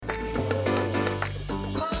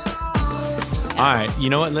All right, you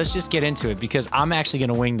know what? Let's just get into it because I'm actually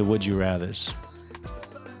going to wing the Would You Rathers.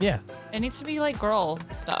 Yeah. It needs to be like girl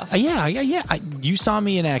stuff. Yeah. You saw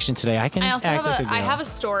me in action today. I can I also act have like a girl. I have a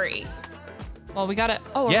story. Well, we got it.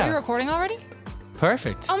 Oh, are Yeah. we recording already?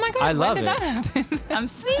 Perfect. Oh my God. I love when did it. that happen? I'm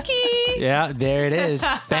sneaky. Yeah, there it is.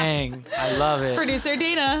 Bang. I love it. Producer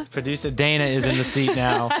Dana. Producer Dana is in the seat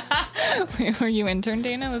now. Were you intern,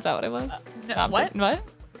 Dana? Was that what it was? What? What?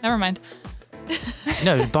 Never mind.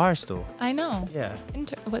 No, Barstool. I know. Yeah.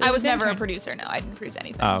 I was never a producer. No, I didn't produce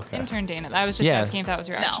anything. Oh, okay. Intern Dana. I was just Yeah. asking if that was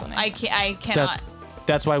your actual No, name. I cannot.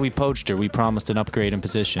 That's why we poached her. We promised an upgrade in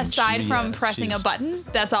position. Aside from yeah, pressing a she's- button,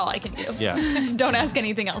 that's all I can do. Yeah. Don't ask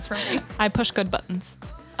anything else from me. I push good buttons.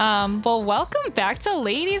 Well, welcome back to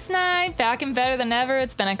Ladies Night. Back and better than ever.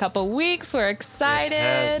 It's been a couple weeks. We're excited. It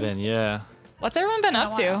has been, yeah. What's everyone been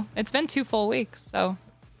up a to? while. It's been 2 full weeks, so.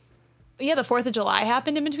 Yeah, the 4th of July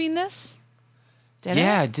happened in between this. Did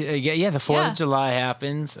Yeah, it? the 4th Yeah. of July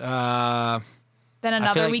happens. Then I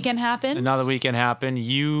another feel like weekend happened. Another weekend happened.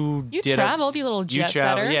 You did traveled, you little jet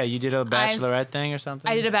setter. Yeah, you did a bachelorette thing or something?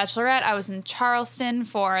 I did a bachelorette. I was in Charleston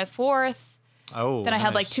for a 4th. Oh, Then I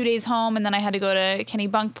had like nice. 2 days home, and then I had to go to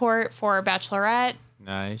Kennebunkport for a bachelorette.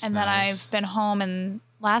 Nice. And then nice. I've been home and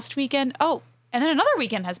last weekend. Oh, and then another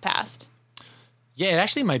weekend has passed. Yeah, it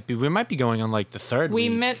actually might be. We might be going on like the third We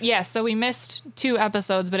week. so we missed 2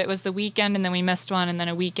 episodes, but it was the weekend, and then we missed one, and then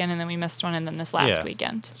a weekend, and then we missed one, and then this last Yeah.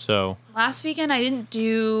 weekend. So Last weekend I didn't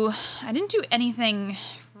do anything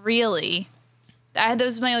really. That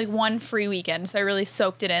was my like one free weekend, so I really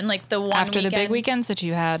soaked it in. Like the one After the big weekend. weekends that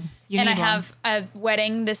you had, you And I need one. have a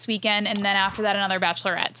wedding this weekend, and then after that another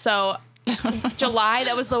bachelorette. So July,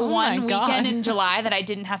 that was the one my God. weekend in July that I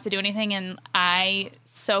didn't have to do anything, and I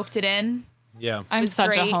soaked it in. yeah. I'm was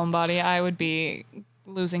such great. a homebody. I would be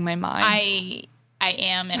losing my mind. I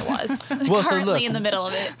am and was Well, so currently look- in the middle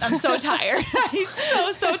of it. I'm so tired.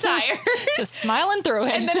 I'm so tired, just smiling through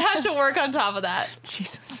it. and then have to work on top of that.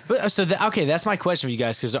 Jesus. But so okay, that's my question for you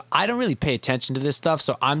guys because I don't really pay attention to this stuff.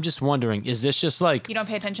 So I'm just wondering, is this just like You don't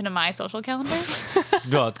pay attention to my social calendar?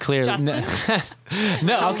 well, clear? Justin?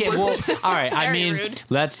 No, okay, well, all right. I Very mean, rude.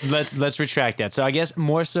 let's retract that. So I guess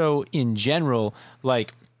more so in general,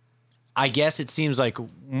 like, I guess it seems like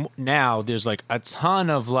now there's like a ton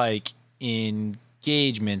of like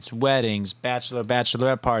engagements, weddings,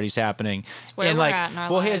 bachelorette parties happening. where and we're like, at in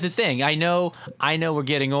our well, here's the lives. thing. I know we're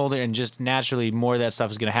getting older, and just naturally more of that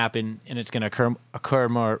stuff is going to happen, and it's going to occur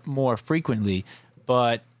more frequently.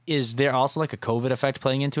 But is there also like a COVID effect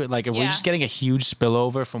playing into it? Like, are we Yeah. just getting a huge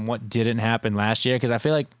spillover from what didn't happen last year? Because I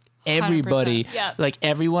feel like everybody, 100%. Yeah. like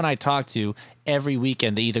everyone I talk to, every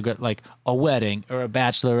weekend they either got like a wedding or a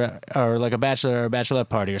bachelor or like a bachelor or a bachelorette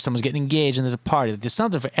party, or someone's getting engaged and there's a party. There's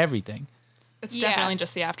something for everything. It's Yeah. definitely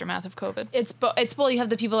just the aftermath of COVID. It's both. You have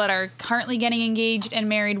the people that are currently getting engaged and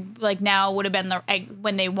married, like now would have been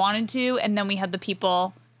when they wanted to, and then we have the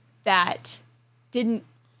people that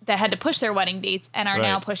that had to push their wedding dates and are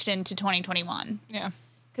now Right. pushed into 2021. Yeah.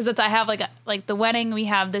 Because I have like the wedding we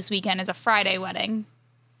have this weekend is a Friday wedding,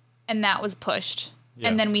 and that was pushed. Yeah.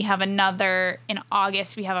 And then we have another in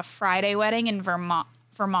August. We have a Friday wedding in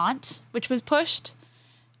Vermont, which was pushed.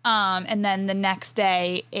 And then the next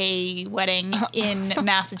day, a wedding in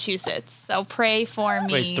Massachusetts. So pray for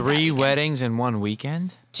me. Wait, that 3 weekend. weddings in one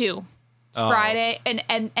weekend? 2. Oh. Friday and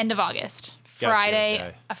end of August. Gotcha, Friday,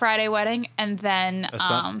 okay. a Friday wedding, and then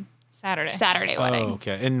Saturday. Saturday wedding. Oh,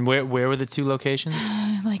 okay. And where were the 2 locations?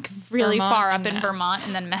 Like really Vermont far up and in Mass. Vermont,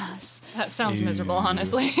 and then Mass. That sounds miserable,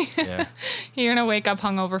 honestly. Yeah. You're gonna wake up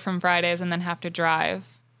hungover from Fridays and then have to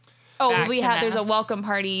drive. Oh, Back to there's a Mass. welcome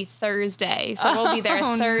party Thursday, so we'll be there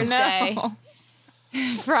Oh, Thursday, no.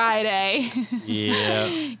 Friday,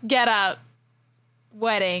 Yeah. get up,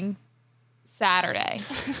 wedding, Saturday.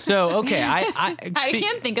 So, okay, I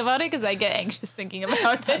can't think about it because I get anxious thinking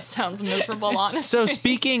about That it. sounds miserable, honestly. So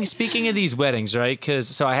speaking of these weddings, right?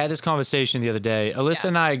 Because I had this conversation the other day. Alyssa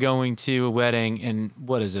and I are going to a wedding, and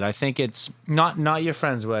what is it? I think it's not your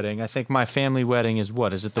friend's wedding. I think my family wedding is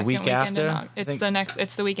what? Is it the Second week weekend after? in I It's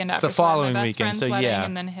think the weekend after. the So I had following my best weekend, friend's so wedding yeah.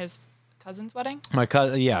 and then his cousin's wedding. my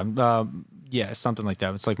cousin. Yeah, something like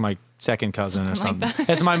that. It's like my second cousin or Something something. like that.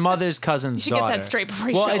 It's my mother's cousin's You should daughter. get that straight before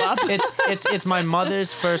you well, show up. it's my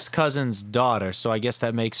mother's first cousin's daughter, so I guess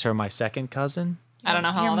that makes her my second cousin. I don't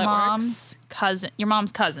know how Your all that mom's works. cousin. Your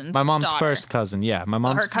mom's cousin's. My mom's daughter. first cousin, yeah. My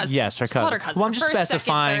mom's her cousin. Yes, her Just call cousin. her cousin. Well, I'm just First, second,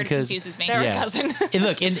 specifying third because confuses me. They're a yeah. cousin. And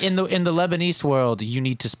look, in the Lebanese world, you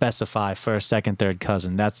need to specify first, second, third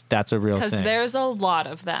cousin. That's a real Because thing. there's a lot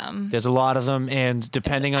of them. There's a lot of them, and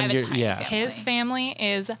depending I on have a your tiny yeah. family. His family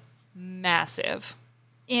is massive.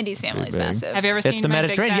 Andy's family is big. massive. Have you ever It's seen the my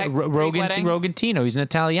Big Mediterranean. Fat Greek Wedding? Rogantino. He's an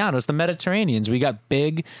Italiano. It's the Mediterraneans. We got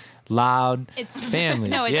big, loud It's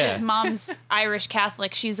families. No, it's yeah. his mom's Irish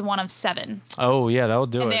Catholic. She's one of 7. Oh yeah, that'll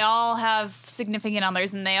do And it. they all have significant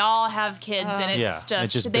others, and they all have kids, and Yeah, it's it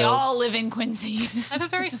just, just they all builds. live in Quincy. I have a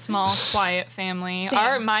very small, quiet family.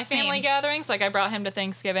 Same, My same. family gatherings, like I brought him to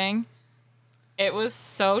Thanksgiving. It was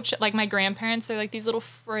so like my grandparents. They're like these little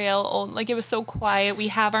frail old. Like it was so quiet. We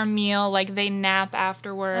have our meal. Like they nap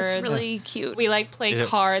afterwards. That's really cute. We like play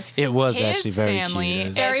cards. it was His actually very family, cute. It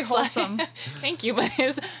was- Very it's like- wholesome. thank you, but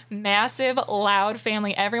his massive, loud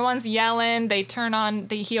family. Everyone's yelling. They turn on.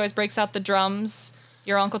 He always breaks out the drums.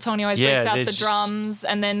 Your Uncle Tony always Yeah, breaks out they the just- drums,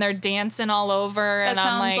 and then they're dancing all over. That and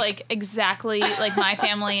I'm sounds like exactly like my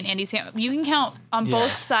family and Andy's family. You can count on Yeah.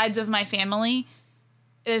 both sides of my family.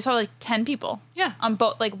 There's probably like 10 people. Yeah. On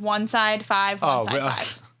both, like one side 5, one Oh, side really?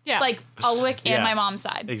 5. Yeah. Like Ulwick and Yeah. my mom's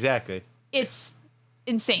side. Exactly. It's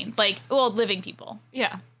insane. Like, well, living people.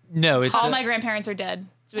 yeah. No, it's All my grandparents are dead,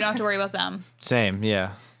 so we don't have to worry about them. same.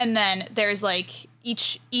 Yeah. And then there's like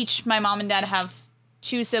each my mom and dad have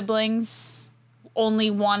 2 siblings,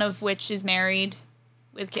 only one of which is married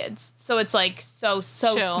with kids. So it's like so Chill.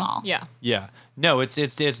 small. Yeah. Yeah. No, it's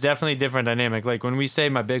definitely a different dynamic. Like when we say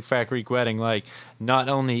my big fat Greek wedding, like not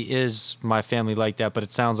only is my family like that, but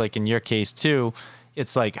it sounds like in your case too,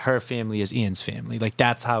 it's like her family is Ian's family. Like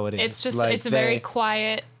that's how it is. It's just like it's very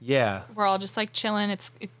quiet. yeah. We're all just like chilling.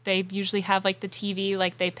 They usually have like the TV,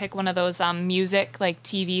 like they pick one of those music like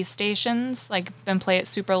TV stations, like and play it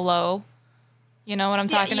super low. You know what I'm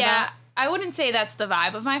talking yeah, about? I wouldn't say that's the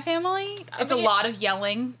vibe of my family. It's mean- a lot of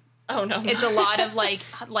yelling. Oh no. It's a lot of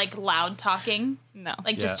like loud talking. No.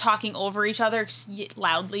 Like just Yeah. talking over each other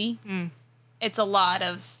loudly. It's a lot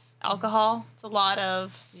of alcohol. It's a lot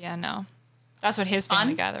of Yeah, no. That's what his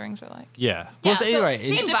family Fun? gatherings are like. Yeah. yeah, so, so right.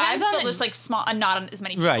 same It vibes, depends on but the- just like small, not on as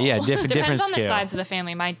many people. Right. Yeah. Different Depends on scale. the sides of the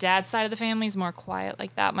family. My dad's side of the family is more quiet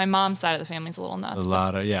like that. My mom's side of the family is a little nuts. A but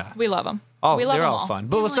lot of yeah. We love them. Oh, we love they're them all fun.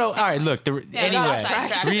 But so, Family's all right, family. look. Yeah, we got Anyway,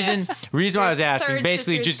 sidetracked. reason why I was asking, Third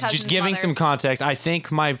basically, sister's just cousin's giving some mother. context. I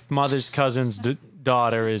think my mother's cousin's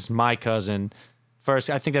daughter is my cousin. First,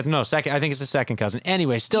 I think that's no second. I think it's the second cousin.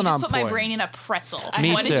 Anyway, still You not just put important. my brain in a pretzel.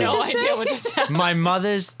 Me What too. did you no just say? idea what just happened. My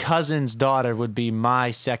mother's cousin's daughter would be my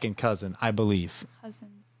second cousin, I believe. Cousins.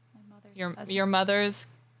 My mother's Your cousins. your mother's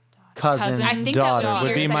Cousin's I think that would daughter be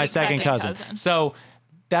would be your my second second cousin. cousin. So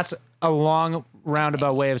that's a long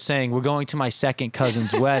roundabout way of saying we're going to my second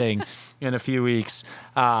cousin's wedding in a few weeks.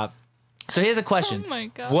 So here's a question: Oh my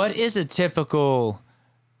God. What is a typical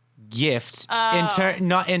gift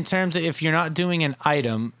not in terms of if you're not doing an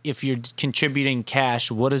item, if you're contributing cash?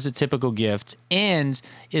 What is a typical gift? And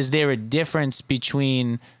is there a difference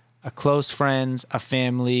between a close friends, a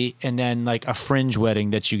family, and then like a fringe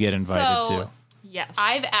wedding that you get invited So, to? yes.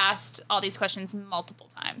 I've asked all these questions multiple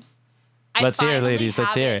times. Let's hear it, finally ladies.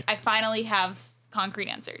 Let's have hear it. I finally have concrete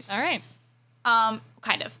answers. all right.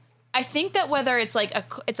 Kind of. I think that whether it's like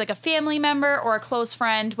a family member or a close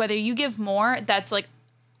friend, whether you give more, that's like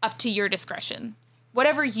up to your discretion.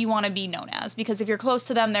 Whatever you want to be known as, because if you're close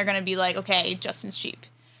to them, they're going to be like, okay, Justin's cheap.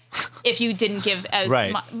 If you didn't give as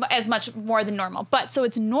Right. as much more than normal, but so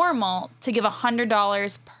it's normal to give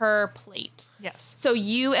 $100 per plate. Yes. So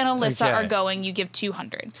you and Alyssa Okay. are going. You give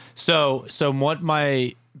 $200. So what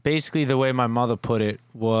basically the way my mother put it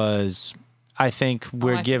was, I think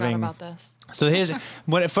we're I forgot giving. about this. So here's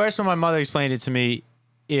when my mother explained it to me,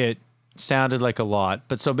 it sounded like a lot.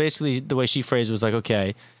 But so basically, the way she phrased it was like,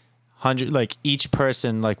 okay, 100, like each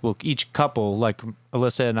person, like each couple, like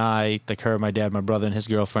Alyssa and I, like her, my dad, my brother, and his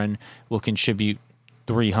girlfriend will contribute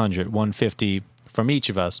 150 from each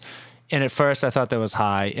of us. And at first, I thought that was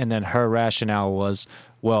high, and then her rationale was,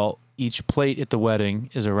 well, each plate at the wedding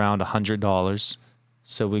is around $100,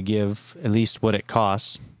 so we give at least what it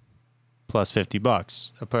costs plus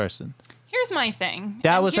 $50 a person. Here's my thing.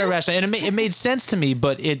 That And was her here's- rationale, and it made sense to me.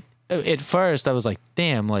 But at first I was like,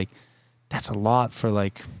 damn, like that's a lot for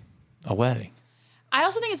like a wedding. I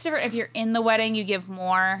also think it's different if you're in the wedding, you give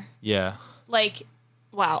more. Yeah, Like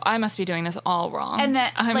Wow, I must be doing this all wrong. And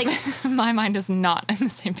that, like- my mind is not on the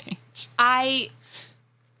same page.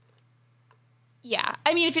 Yeah.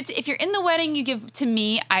 I mean, if you're in the wedding, you give, to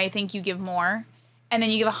me, I think you give more. And then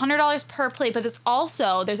you give $100 per plate, but there's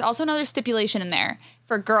also another stipulation in there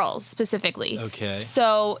for girls specifically. Okay.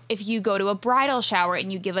 So if you go to a bridal shower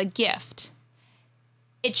and you give a gift,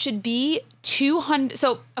 it should be 200.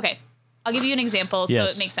 So, okay, I'll give you an example so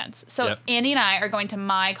Yes. it makes sense. So Yep. Andy and I are going to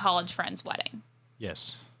my college friend's wedding.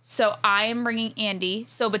 yes, So I am bringing Andy.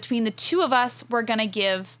 So between the two of us, we're going to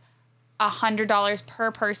give $100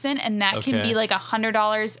 per person. And that can Okay. be like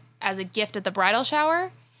 $100 as a gift at the bridal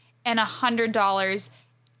shower. and $100.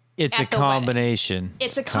 It's a at the wedding. combination.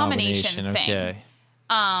 It's a combination thing. Okay.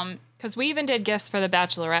 Because we even did gifts for the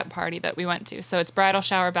bachelorette party that we went to. So it's bridal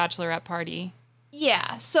shower, bachelorette party.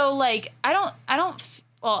 Yeah. So like,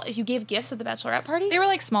 well, if you gave gifts at the bachelorette party, They were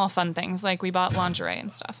like small fun things. Like we bought lingerie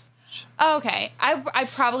and stuff. oh, okay. I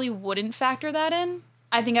probably wouldn't factor that in.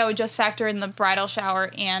 I think I would just factor in the bridal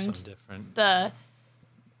shower and Something different. the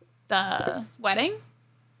wedding.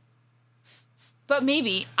 But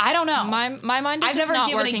maybe, I don't know. My mind is I've just never not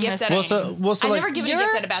given a working gift this at way. I've like, never given a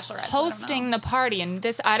gift at a bachelorette. so I don't hosting know. the party, and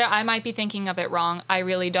this I might be thinking of it wrong. I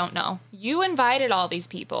really don't know. You invited all these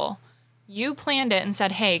people. You planned it and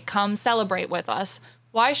said, "Hey, come celebrate with us."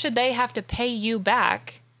 Why should they have to pay you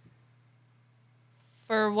back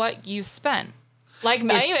for what you spent? Like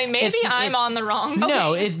maybe I'm on the wrong.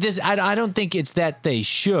 No, I don't think it's that they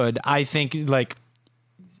should. I think like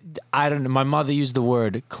I don't know. My mother used the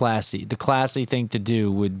word classy. The classy thing to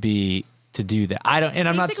do would be to do that. I'm not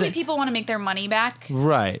Basically, saying people want to make their money back.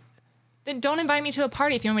 right. Then don't invite me to a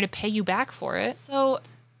party if you want me to pay you back for it. So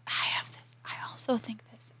I have this. I also think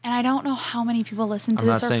this, and I don't know how many people listen to I'm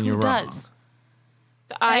not this or saying who you're wrong. does.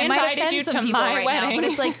 So I And it might invited offend you some to people my right wedding. now, but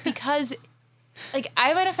it's like because, like,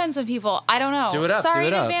 I might offend some people. I don't know. Do it up, Sorry do it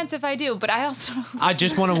in up. advance if I do, but I also don't know. I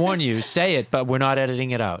just want to warn you. Say it, but we're not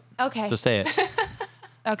editing it out. Okay. So say it.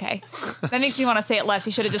 Okay, that makes me want to say it less.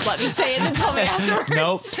 You should have just let me say it and tell me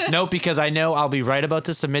afterwards. Nope, because I know I'll be right about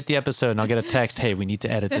to submit the episode and I'll get a text. Hey, we need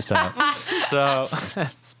to edit this out. So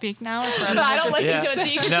Speak now. Or But I don't listen Yeah. to it,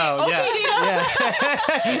 so you can No, say,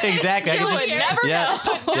 okay, Dina. exactly. I You can would never yeah,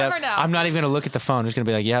 know. yep. Never know. I'm not even gonna look at the phone. I'm just gonna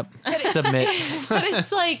be like, yep, submit. But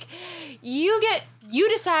it's like you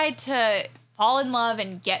decide to fall in love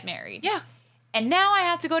and get married. Yeah. And now I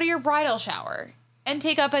have to go to your bridal shower and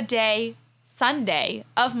take up a day, Sunday,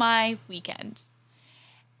 of my weekend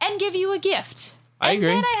and give you a gift. I and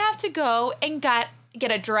agree. then I have to go and get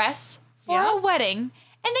a dress for Yeah. a wedding and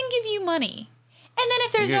then give you money. And then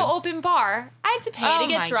if there's no Agreed. open bar, I had to pay Oh to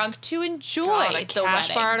get my drunk to enjoy God, a the cash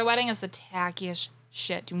wedding. bar at a wedding is the tackiest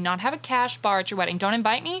shit. Do not have a cash bar at your wedding. Don't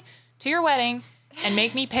invite me to your wedding and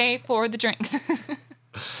make me pay for the drinks.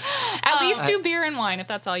 At least do beer and wine if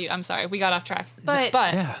that's all you. I'm sorry, we got off track. But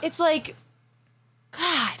Yeah. it's like,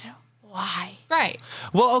 God, why? right.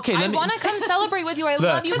 Well, okay. I want to come celebrate with you. I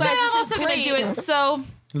love you But guys. then I'm This also is going great. to do it. So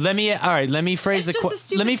Let me phrase It's the just a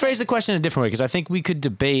stupid let me phrase thing. the question in a different way because I think we could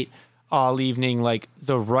debate all evening like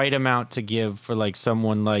the right amount to give for like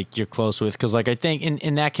someone like you're close with because like I think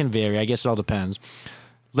and that can vary. I guess it all depends.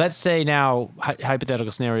 Let's say now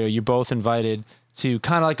hypothetical scenario you're both invited to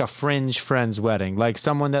kind of like a fringe friend's wedding, like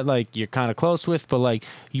someone that like you're kind of close with, but like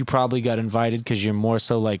you probably got invited because you're more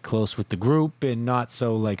so like close with the group and not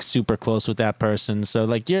so like super close with that person. So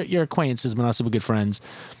like your acquaintances, but not super good friends.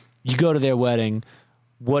 You go to their wedding.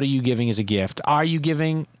 What are you giving as a gift? Are you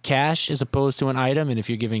giving cash as opposed to an item? And if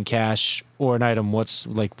you're giving cash or an item, what's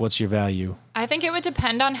your value? I think it would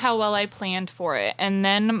depend on how well I planned for it. And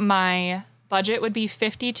then my budget would be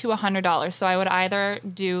 $50 to $100. So I would either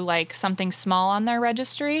do like something small on their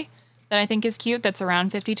registry that I think is cute that's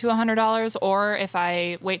around $50 to $100, or if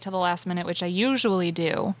I wait till the last minute, which I usually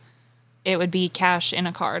do, it would be cash in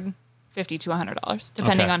a card, $50 to $100,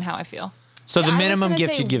 depending Okay. on how I feel. So Yeah, the I was minimum gonna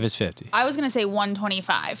gift say- you'd give is 50. I was going to say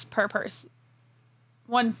 125 per person.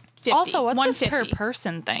 150. Also, what's this per 150.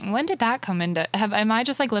 person thing? When did that come into? Am I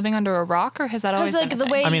just like living under a rock, or has that always Because like been a the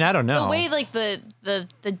thing? way I mean, I don't know. The way like the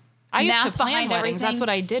I used to math plan behind weddings. That's everything what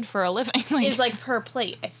I did for a living. Like, is like per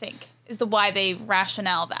plate, I think. Is the why they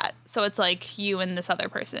rationale that. So it's like you and this other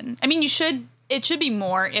person. I mean, it should be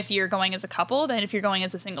more if you're going as a couple than if you're going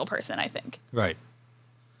as a single person, I think. Right.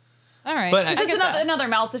 all right. But I Because it's get that. another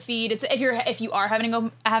mouth to feed. It's if you are having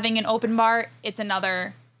an open bar, it's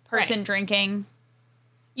another person Right. drinking.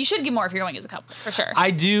 You should give more if you're going as a couple, for sure. I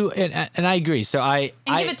do, and I agree. So and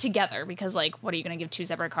give it together because, like, what are you going to give 2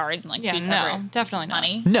 separate cards and like Yeah, 2 no, separate definitely not.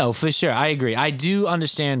 money? No, for sure. I agree. I do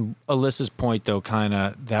understand Alyssa's point, though, kind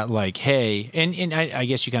of that, like, hey, and I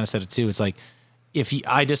guess you kind of said it too. It's like, if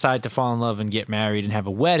I decide to fall in love and get married and have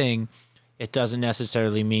a wedding, it doesn't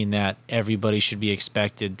necessarily mean that everybody should be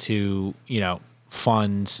expected to,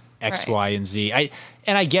 fund X, Right. Y, and Z.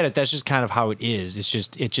 I get it. That's just kind of how it is. It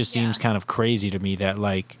just seems Yeah. kind of crazy to me that,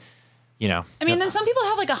 like, I mean, then some people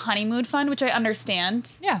have like a honeymoon fund, which I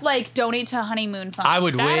understand. Yeah. Like donate to a honeymoon fund. I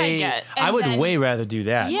would That I way, get. I And would then- way rather do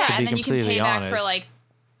that. Yeah, to be and then you can completely pay back honest. for like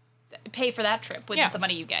pay for that trip with Yeah. the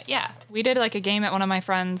money you get. Yeah. We did like a game at one of my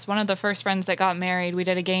friends, one of the first friends that got married. We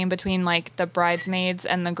did a game between like the bridesmaids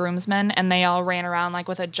and the groomsmen, and they all ran around like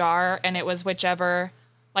with a jar, and it was whichever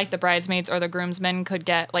like the bridesmaids or the groomsmen could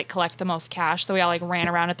get like collect the most cash. So we all like ran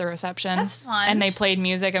around at the reception. That's fun. And they played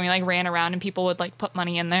music and we like ran around and people would like put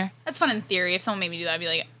money in there. That's fun in theory. If someone made me do that, I'd be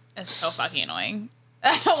like, that's so fucking annoying.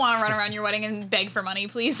 I don't want to run around your wedding and beg for money.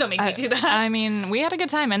 Please don't make me do that. I mean, we had a good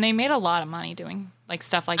time and they made a lot of money doing like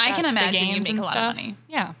stuff like that. I can imagine the you games make and a lot stuff. of money.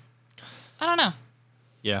 Yeah. I don't know.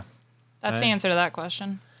 Yeah. That's the answer to that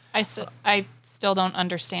question. I still don't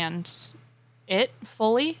understand it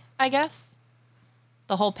fully, I guess.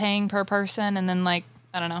 The whole paying per person and then like,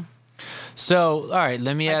 I don't know. So, all right,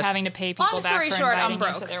 let me Like ask. having to pay people Long back story for short, I'm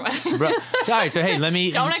inviting you to broke. their wedding. Bro, all right, so hey, let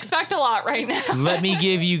me Don't expect a lot right now. let me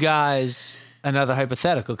give you guys another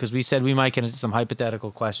hypothetical because we said we might get into some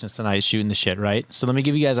hypothetical questions tonight, shooting the shit, right? So let me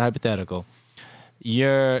give you guys a hypothetical.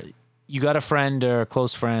 You got a friend or a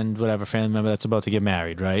close friend, whatever family member that's about to get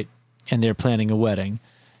married, right? And they're planning a wedding.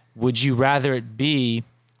 Would you rather it be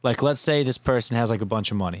like, let's say this person has like a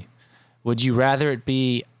bunch of money. Would you rather it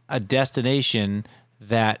be a destination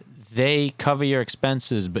that they cover your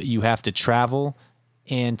expenses, but you have to travel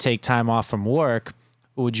and take time off from work?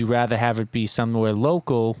 Or would you rather have it be somewhere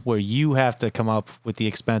local where you have to come up with the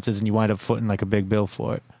expenses and you wind up footing like a big bill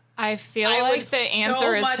for it? I feel I like would the so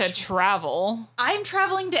answer is to much- travel. I'm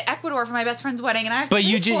traveling to Ecuador for my best friend's wedding, and I have to But pay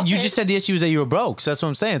you for you it. just said the issue is that you were broke. So that's what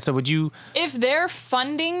I'm saying. So would you? If they're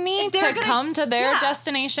funding me If to they're gonna- come to their yeah.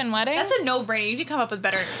 destination wedding, That's a no-brainer. You need to come up with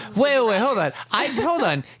better. Wait, hold on. Hold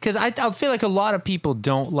on, because I feel like a lot of people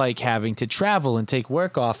don't like having to travel and take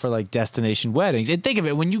work off for like destination weddings. And think of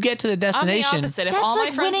it, when you get to the I'm the destination, opposite. If That's all my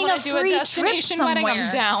like friends winning want a to do a free trip destination wedding, I'm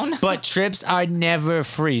somewhere. down. but trips are never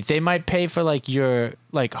free. They might pay for like your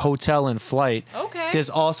like hotel and flight. Okay. There's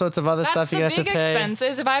all sorts of other That's stuff the you have to big pay.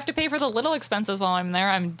 expenses. If I have to pay for the little expenses while I'm there,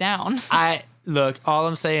 I'm down. I look. All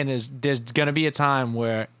I'm saying is there's gonna be a time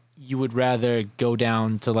where you would rather go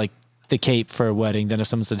down to like the Cape for a wedding than if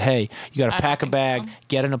someone said, "Hey, you got I to don't pack a think bag, so.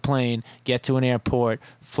 get in a plane, get to an airport,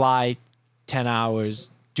 fly 10 hours,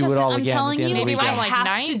 do it Justin, all I'm again." telling at the end you, of the Maybe weekend. when I I'm, like,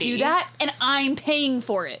 have to 90. do that, and I'm paying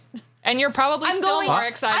for it. And you're probably still more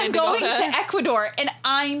excited I'm to go going to to Ecuador, and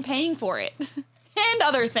I'm paying for it, and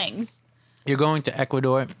other things. You're going to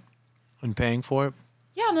Ecuador and paying for it.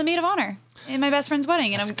 Yeah, I'm the maid of honor in my best friend's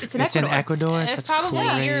wedding, and it's in It's Ecuador. in Ecuador. It's That's probably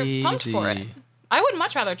crazy. you're pumped for it. I would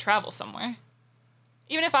much rather travel somewhere,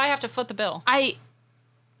 even if I have to foot the bill.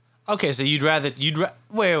 Okay, so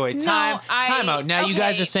wait, time out. Now you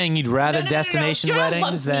guys okay. are saying you'd rather No. destination Do not lump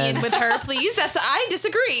weddings me than in with her, please. I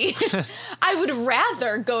disagree. I would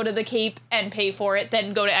rather go to the Cape and pay for it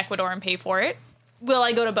than go to Ecuador and pay for it. Will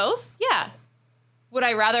I go to both? Yeah. Would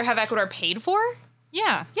I rather have Ecuador paid for?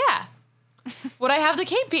 Yeah. Yeah. Would I have the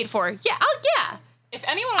Cape paid for? Yeah. Yeah. If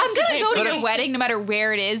anyone I'm wants to gonna pay go for to it- your wedding no matter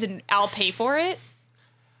where it is, and I'll pay for it.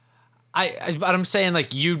 but I'm saying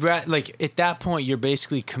like like at that point you're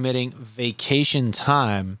basically committing vacation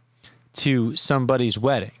time to somebody's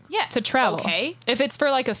wedding. Yeah. to travel. Okay. If it's for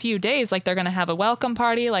like a few days, like they're gonna have a welcome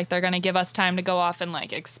party, like they're gonna give us time to go off and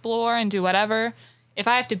like explore and do whatever. If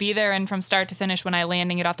I have to be there and from start to finish when I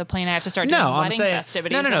land and get off the plane, I have to start doing No, I'm wedding saying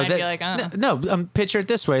festivities, no. then I'd be like, oh. No. Picture it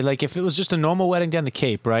this way: like if it was just a normal wedding down the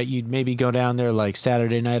Cape, right? You'd maybe go down there like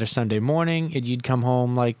Saturday night or Sunday morning, and you'd come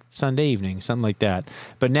home like Sunday evening, something like that.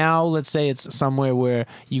 But now, let's say it's somewhere where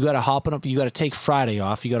you got to you got to take Friday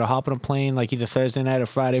off. You got to hop on a plane like either Thursday night or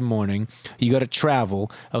Friday morning. You got to travel.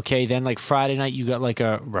 Okay, then like Friday night you got like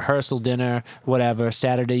a rehearsal dinner, whatever.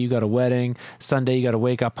 Saturday you got a wedding. Sunday you got to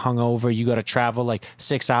wake up hungover. You got to travel like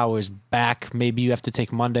 6 hours back. Maybe you have to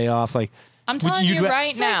take Monday off. Like I'm would telling you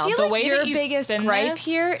right So I now, feel the like way your that you biggest spin gripe this,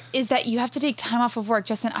 here is that you have to take time off of work.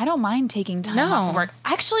 Justin, I don't mind taking time off of No. work.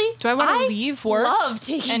 Actually, Do I wanna leave work love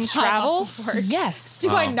taking and time travel? off of work. Yes.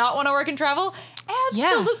 Do I not want to work and travel?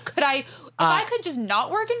 Absolutely. Could I? If I could just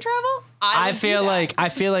not work and travel, I would do that. I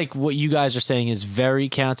feel like what you guys are saying is very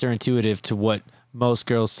counterintuitive to what most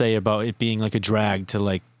girls say about it being like a drag to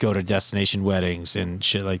like go to destination weddings and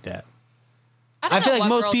shit like that. I feel know like what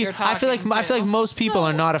most girls people. you're I feel like talking to. most people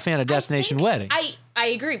are So, not a fan of destination weddings. I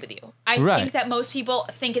agree with you. I Right. think that most people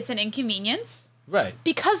think it's an inconvenience right.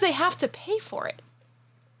 because they have to pay for it.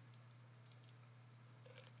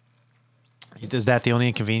 Is that the only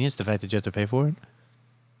inconvenience? The fact that you have to pay for it?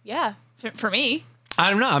 Yeah, for me. I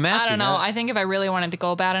don't know. I'm I asking. don't know. I think if I really wanted to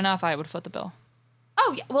go bad enough, I would foot the bill.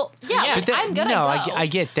 Oh yeah, well yeah, Yeah. like, But I'm gonna no, go. I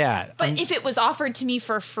get that. But if it was offered to me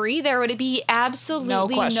for free, there would be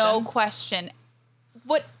absolutely no question.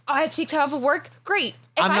 What, I have to take time off of work? Great.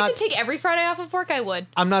 If I'm I not- could take every Friday off of work, I would.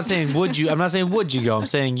 I'm not saying would you. I'm not saying would you go. I'm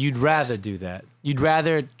saying you'd rather do that. You'd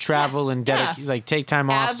rather travel Yes, and yes. like take time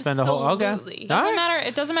off, spend the whole. Okay. Absolutely. All Doesn't right. matter.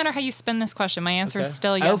 It doesn't matter how you spin this question. My answer Okay. is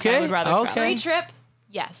still yes. Okay. I would rather Okay. travel. Free trip?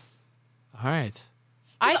 Yes. All right.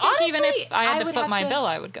 I think even honestly, if I had I to would foot have my to- bill,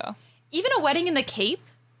 I would go. Even a wedding in the Cape,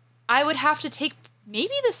 I would have to take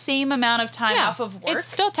maybe the same amount of time off of work. It's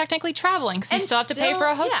still technically traveling because you And still have to pay for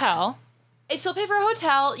a still- yeah. hotel, I still pay for a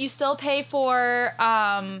hotel. You still pay for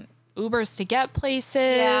Ubers to get places.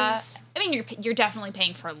 yeah. I mean, you're definitely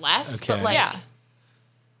paying for less, Okay. but like Yeah.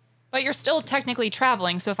 But you're still technically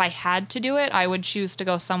traveling, so if I had to do it, I would choose to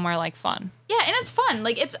go somewhere like fun. yeah, and it's fun.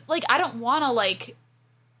 Like it's like I don't want to like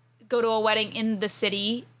go to a wedding in the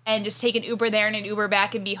city and just take an Uber there and an Uber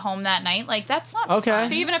back and be home that night. Like that's not Okay. fun.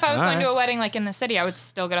 So even if I was All going to right. a wedding like in the city, I would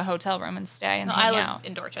still get a hotel room and stay and No, I hang live out.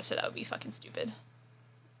 in Dorchester. That would be fucking stupid.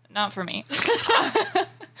 Not for me.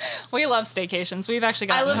 We love staycations. We've actually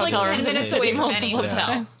I gotten live like hotel 10 rooms in the minutes away city from any multiple hotel.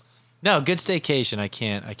 times. No, good staycation. I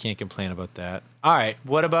can't complain about that. All right.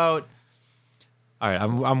 What about? All right.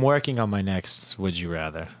 I'm working on my next. Would you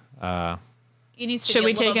rather? You need to Should be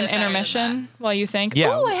we a little take an bit better than intermission while you think? Yeah.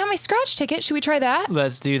 Oh, I have my scratch ticket. Should we try that?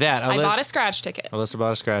 Let's do that. I bought a scratch ticket. Alyssa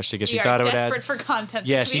bought a scratch ticket. that. She We thought are it would desperate add. for content.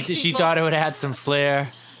 Yeah, this she week, she people. thought it would add some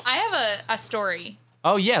flair. I have a story.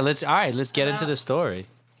 Oh yeah. Let's get into the story.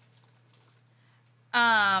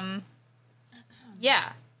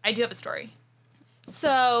 Yeah, I do have a story.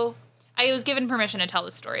 So I was given permission to tell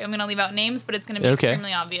this story. I'm going to leave out names, but it's going to be Okay.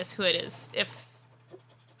 extremely obvious who it is. If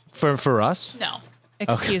For us. no,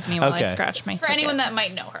 Excuse me while I Okay. scratch my for ticket. anyone that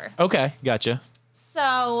might know her. Okay. Gotcha.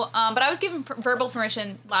 So, but I was given verbal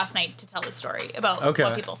permission last night to tell this story about Okay.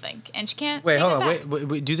 what people think, and she can't. Wait, take hold it on. back.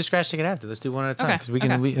 Wait. Do the scratch ticket after. Let's do one at a time Okay, because we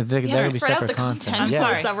can. okay. That We can have to be spread out separate the content. content. I'm yeah.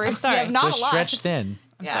 sorry. So I'm sorry. We have not We're a lot. stretched thin.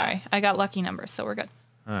 I'm Yeah. sorry. I got lucky numbers, so we're good.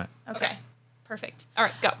 All right. Okay, perfect. All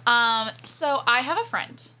right, go. So I have a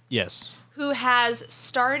friend Yes. who has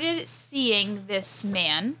started seeing this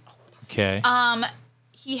man. Okay.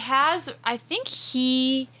 He has, I think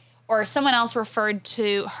he or someone else referred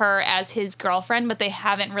to her as his girlfriend, but they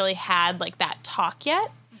haven't really had like that talk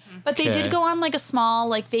yet. But they Okay. did go on like a small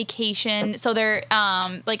like vacation. So they're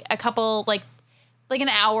like a couple like an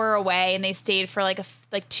hour away, and they stayed for like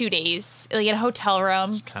 2 days like in a hotel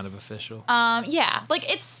room. kind of official. Yeah, like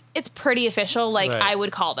it's pretty official. Like Right. I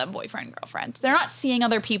would call them boyfriend girlfriend. They're not seeing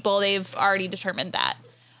other people. They've already determined that.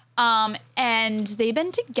 And they've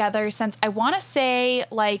been together since I want to say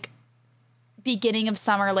like beginning of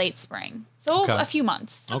summer, late spring. So Okay. a few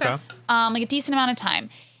months. okay. Like a decent amount of time.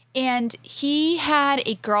 And he had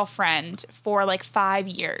a girlfriend for like 5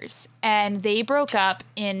 years, and they broke up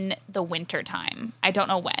in the winter time. I don't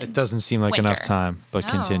know when. It doesn't seem like enough Winter. time, but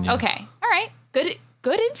No. continue. Okay. All right.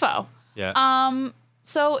 Good info. Yeah.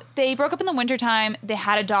 So they broke up in the wintertime. They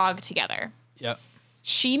had a dog together. Yep.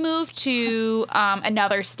 She moved to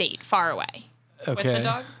another state far away. Okay. With the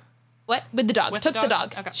dog? What? With the dog. With Took the the dog?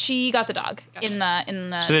 dog. Okay. She got the dog Gotcha. in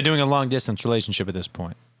the So they're doing a long distance relationship at this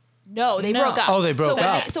point. No, they No. broke up. Oh, they broke so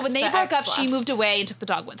up. So when they The broke ex up, she left. moved away and took the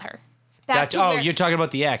dog with her. Back Gotcha. to Oh, where- you're talking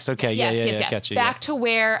about the ex. Okay. yes, yeah. yes. Gotcha. Back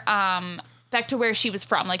to where she was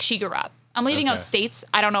from, like she grew up. I'm leaving Okay. out states.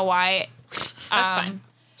 I don't know why. That's fine.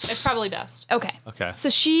 It's probably best. Okay. Okay. So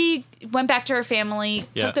she went back to her family,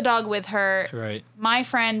 Yeah. took the dog with her. Right. My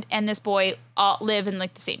friend and this boy all live in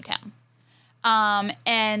like the same town.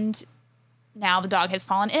 And now the dog has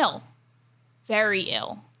fallen ill. Very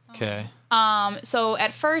ill. Okay. So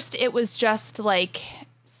at first it was just like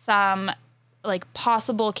some like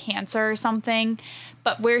possible cancer or something,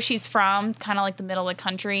 but where she's from, kind of like the middle of the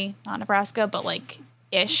country, not Nebraska, but like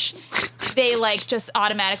ish, they like just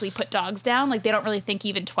automatically put dogs down. Like they don't really think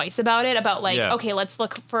even twice about it, about like, Yeah. okay, let's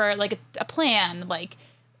look for like a plan. Like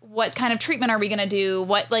what kind of treatment are we going to do?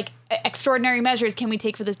 What like extraordinary measures can we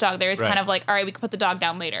take for this dog? There's Right. kind of like, all right, we can put the dog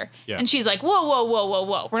down later. Yeah. And she's like,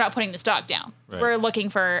 whoa. We're not putting this dog down. Right. We're looking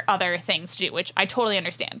for other things to do, which I totally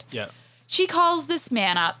understand. Yeah. She calls this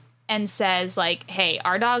man up and says like, hey,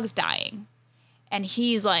 our dog's dying. And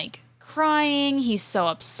he's like crying. He's so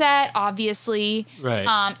upset, obviously. Right.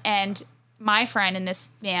 And my friend and this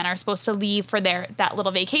man are supposed to leave for that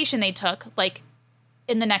little vacation they took like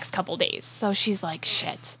in the next couple days. So she's like,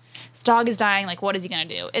 shit, this dog is dying. Like, what is he going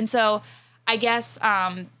to do? And so I guess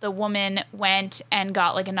the woman went and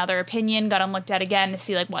got like another opinion, got him looked at again to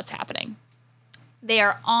see like what's happening. They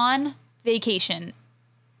are on vacation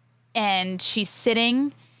and she's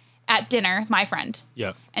sitting at dinner, my friend.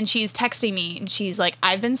 Yeah. And she's texting me and she's like,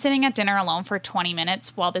 I've been sitting at dinner alone for 20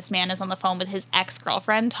 minutes while this man is on the phone with his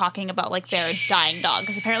ex-girlfriend talking about like their dying dog.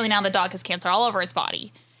 Because apparently now the dog has cancer all over its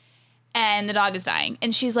body. And the dog is dying.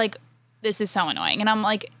 And she's like, this is so annoying. And I'm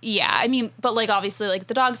like, yeah, I mean, but like obviously like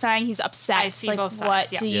the dog's dying, he's upset. I see like, both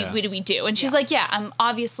sides, yeah. What do we do? And she's like, yeah, I'm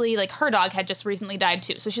obviously like her dog had just recently died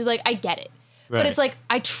too. So she's like, I get it. Right. But it's like,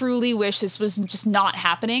 I truly wish this was just not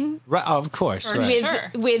happening Right. Oh, of course. For Right.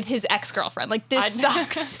 sure. with his ex-girlfriend. Like, this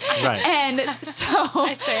sucks. Right. And so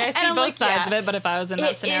I see I'm both like, sides yeah, of it, but if I was in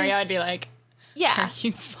that It scenario, is- I'd be like, yeah. are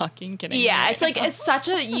you fucking kidding me? Yeah, it's like it's such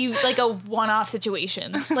a a one-off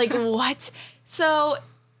situation. Like, what? So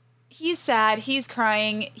he's sad, he's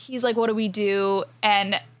crying, he's like, what do we do?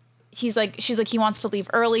 And she's like, he wants to leave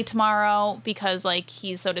early tomorrow because like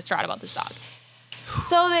he's so distraught about this dog.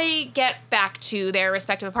 So they get back to their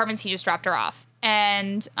respective apartments. He just dropped her off.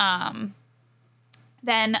 And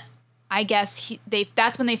then I guess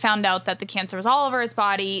that's when they found out that the cancer was all over its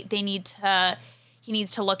body. He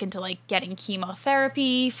needs to look into like getting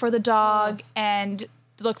chemotherapy for the dog and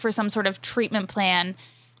look for some sort of treatment plan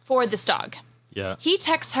for this dog. Yeah. He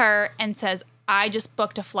texts her and says, I just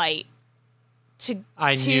booked a flight to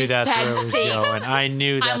I knew that's said where it was state. going. I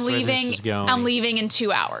knew that's I'm where leaving. this was going. I'm leaving in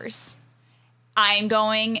 2 hours. I'm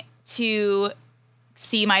going to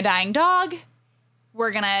see my dying dog.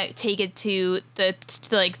 We're gonna take it to the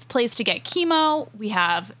place to get chemo. We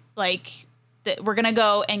have we're gonna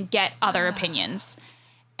go and get other opinions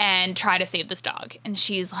and try to save this dog. And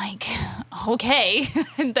she's like, okay.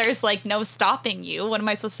 There's like no stopping you. What am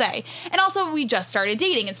I supposed to say? And also, we just started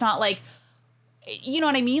dating. It's not like, you know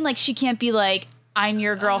what I mean? Like, she can't be like, I'm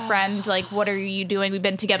your girlfriend. Like, what are you doing? We've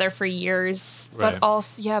been together for years. Right. But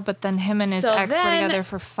also, yeah, but then him and his So ex were then together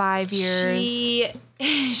for 5 years.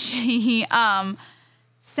 She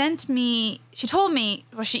sent me, she told me,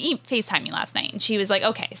 well, she FaceTimed me last night, and she was like,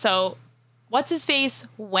 okay, so what's his face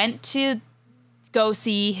went to go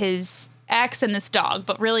see his ex and this dog,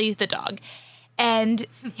 but really the dog. And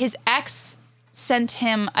his ex sent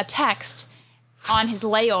him a text on his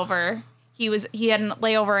layover. He had a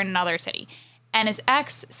layover in another city. And his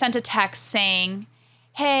ex sent a text saying,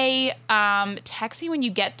 hey, text me when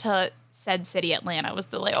you get to said city. Atlanta was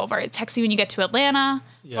the layover. Text me when you get to Atlanta,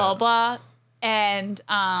 blah, blah. And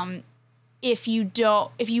if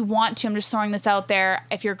you want to, I'm just throwing this out there,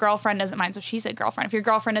 if your girlfriend doesn't mind, so she said girlfriend, if your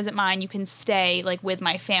girlfriend doesn't mind, you can stay like with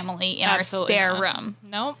my family in Absolutely our spare not. room.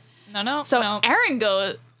 Nope. No. So no. Aaron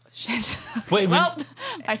goes, shit. Wait, well,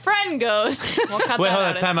 my friend goes, We'll cut Wait, that hold out.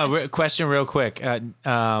 on. It's Time fine. out. Question real quick.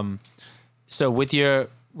 So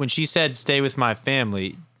when she said stay with my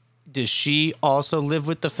family, does she also live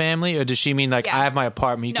with the family, or does she mean like Yeah. I have my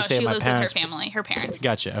apartment, you no, can stay she with my lives with her parents? family, her parents.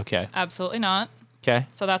 Gotcha. Okay. Absolutely not. Okay.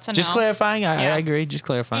 So that's a Just no. clarifying. I Yeah. agree. Just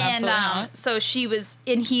clarifying. And Absolutely not. so she was,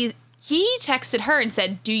 and he texted her and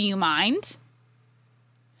said, do you mind?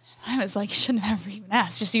 I was like, you shouldn't have ever even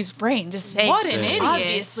asked. Just use brain. Just say, What an idiot.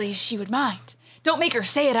 obviously she would mind. Don't make her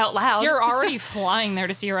say it out loud. You're already flying there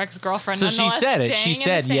to see your ex-girlfriend. So she nonetheless, said it. She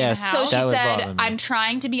staying in the said same yes. house. So she That would bother said, me. I'm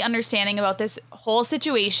trying to be understanding about this whole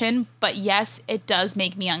situation, but yes, it does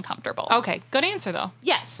make me uncomfortable. Okay, good answer though.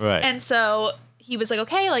 Yes. Right. And so he was like,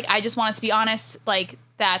 okay, like, I just want us to be honest. Like,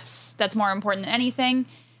 that's more important than anything.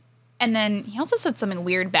 And then he also said something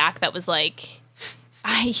weird back that was like,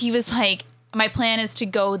 he was like, my plan is to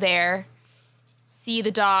go there, see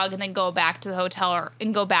the dog, and then go back to the hotel room.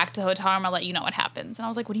 I'll let you know what happens. And I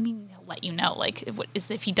was like, what do you mean he'll let you know? Like,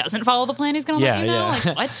 if he doesn't follow the plan, he's going to let you know?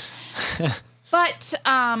 Yeah. Like, what? But,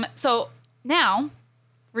 so now,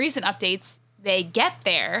 recent updates, they get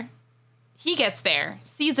there. He gets there,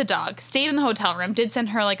 sees the dog, stayed in the hotel room, did send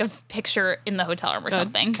her like a picture in the hotel room or Good.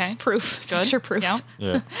 something. Okay. It's proof. Good. Picture proof. Yeah.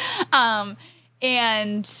 Yeah.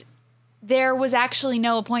 And there was actually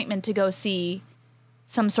no appointment to go see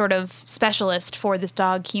some sort of specialist for this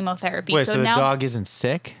dog chemotherapy. Wait, so the now, dog isn't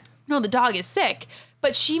sick? no, the dog is sick,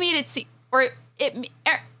 but she made it seem, my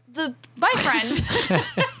friend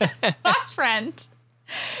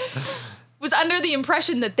was under the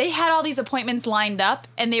impression that they had all these appointments lined up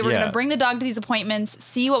and they were going Yeah. to bring the dog to these appointments,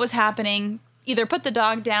 see what was happening, either put the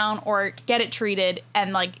dog down or get it treated,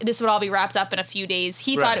 and like this would all be wrapped up in a few days.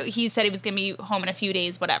 He Right. he said he was going to be home in a few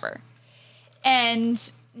days, whatever.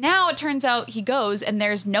 And now it turns out he goes and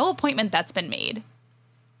there's no appointment that's been made.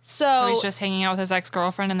 So he's just hanging out with his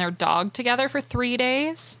ex-girlfriend and their dog together for 3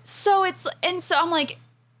 days. So I'm like,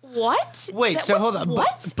 what? Wait, so hold on,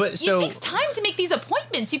 What? but so- it takes time to make these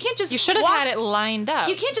appointments. You can't just You should have had it lined up.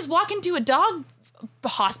 You can't just walk into a dog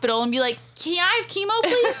hospital and be like, "Can I have chemo,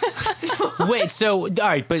 please?" Wait, so all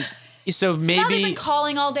right, but so Now they've maybe been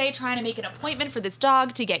calling all day trying to make an appointment for this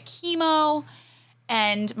dog to get chemo,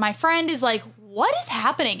 and my friend is like, "What is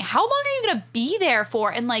happening? How long are you gonna be there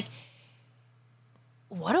for?" And like,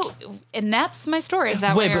 and that's my story. Is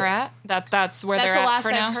that Wait, where you're but- at? That's where That's they're the at last for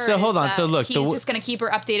I've now? heard. So hold is on, so that look, he's just gonna keep her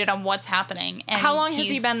updated on what's happening. And How long has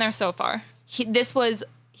he he's- been there so far?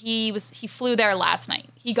 he flew there last night.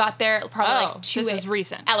 He got there probably like 2 this is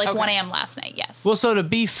recent. at like Okay. 1 a.m. last night. Yes. Well, so to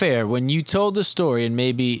be fair, when you told the story, and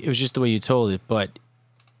maybe it was just the way you told it, but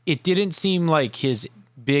it didn't seem like his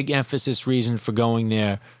big emphasis reason for going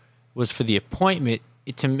there was for the appointment.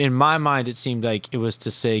 In my mind, it seemed like it was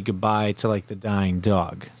to say goodbye to like the dying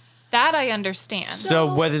dog. That I understand.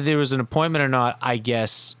 So whether there was an appointment or not, I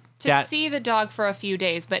guess To see the dog for a few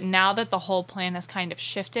days, but now that the whole plan has kind of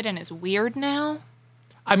shifted and is weird now.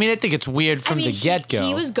 I mean, I think it's weird from the get-go.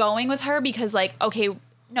 He was going with her because like, okay,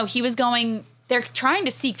 no, he was going, they're trying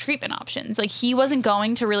to seek treatment options. Like he wasn't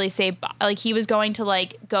going to really say, like he was going to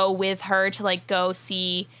like go with her to like go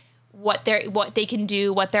see what they can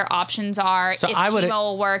do, what their options are, So if I would- chemo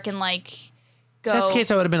will work and like go. If that's the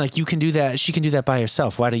case, I would have been like, you can do that. She can do that by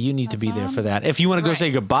herself. Why do you need to be there for that? If you want to go Right.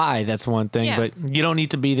 say goodbye, that's one thing, Yeah. but you don't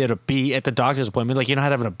need to be there to be at the doctor's appointment. Like, you're not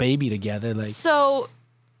having a baby together. Like, So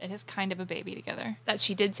It is kind of a baby together. that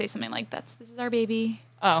she did say something like, this is our baby.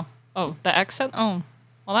 Oh, the ex said, oh,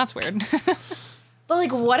 well, that's weird. But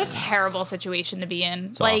like, what a terrible situation to be in.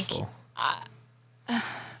 it's like awful.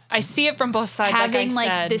 I see it from both sides. having like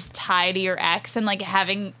I said. this tie to your ex and like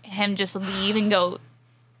having him just leave and go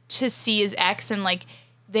to see his ex and like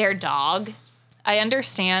their dog. I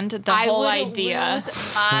understand the I whole would idea.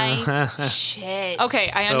 lose my shit. Okay,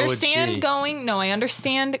 I So would understand she. I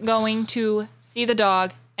understand going to see the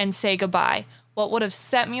dog and say goodbye. What would have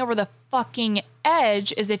set me over the fucking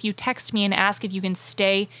edge is if you text me and ask if you can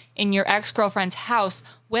stay in your ex-girlfriend's house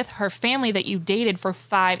with her family that you dated for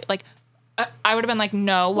 5, like, I would have been like,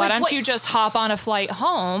 no, why Like, don't what- you just hop on a flight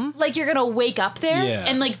home, Like you're gonna wake up there Yeah.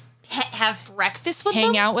 and like have breakfast with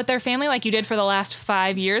hang them? out with their family like you did for the last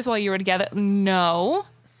 5 years while you were together? No.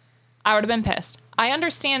 I would have been pissed. I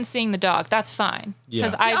understand seeing the dog. That's fine. Yeah.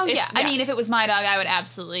 'Cause I mean, if it was my dog, I would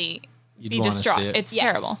absolutely. You'd be wanna distraught. see it. It's Yes.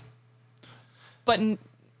 terrible. But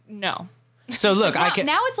no. So look, I can.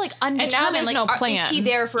 Now it's like undetermined. there's like, no Is plan. he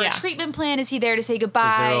there for Yeah. a treatment plan? Is he there to say Is there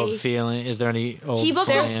goodbye? old feeling? Is there any old? He booked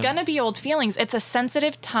There's flame? gonna be old feelings. It's a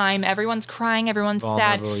sensitive time. Everyone's crying. Everyone's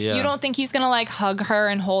sad. Vulnerable, yeah. You don't think he's gonna like hug her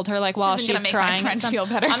and hold her like while isn't gonna she's make my crying? friend feel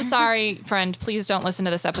better. I'm sorry, friend. Please don't listen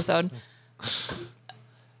to this episode.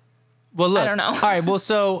 Well, look. I don't know. All right. Well,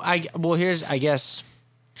 so here's, I guess.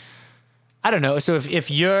 I don't know. So if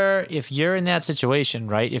you're in that situation,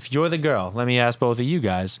 right? If you're the girl, let me ask both of you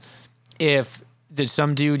guys. If there's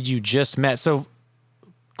some dude you just met, so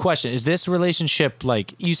question: is this relationship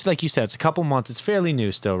like you said? It's a couple months. It's fairly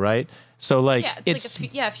new still, right? So like Yeah, it's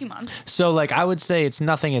like a few months. So like I would say it's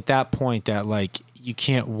nothing at that point that like you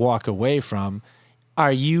can't walk away from.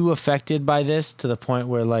 Are you affected by this to the point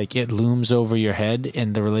where like it looms over your head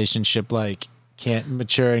and the relationship like can't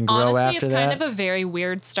mature and grow Honestly, after it's that? kind of a very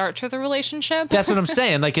weird start to the relationship. That's what I'm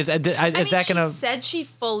saying. Like is I that mean, gonna? she said she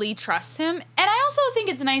fully trusts him, and I also think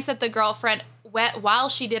it's nice that the girlfriend, while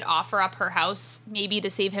she did offer up her house, maybe to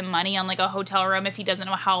save him money on like a hotel room if he doesn't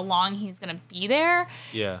know how long he's gonna be there.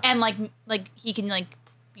 Yeah. And like he can like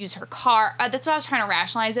use her car. That's what I was trying to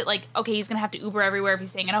rationalize it. Like, okay, he's gonna have to Uber everywhere if he's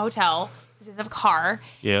staying in a hotel because he doesn't have a car.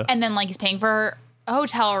 Yeah. And then like he's paying for a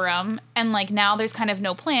hotel room, and like now there's kind of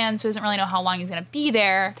no plan, so he doesn't really know how long he's gonna be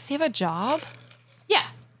there. Does he have a job? Yeah.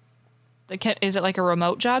 Is it like a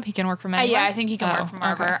remote job? He can work from anywhere? yeah, I think he can work from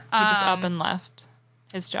wherever. He just up and left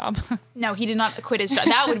his job. No, he did not quit his job.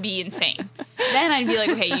 That would be insane. Then I'd be like,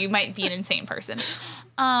 okay, you might be an insane person.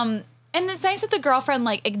 And it's nice that the girlfriend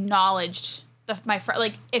like acknowledged my friend.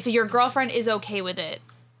 Like, if your girlfriend is okay with it,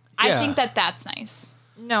 Yeah. I think that's nice.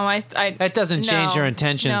 No, I That doesn't change your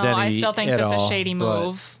intentions No, I any- still think at it's all, a shady but-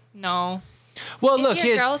 move. No. Well, look, If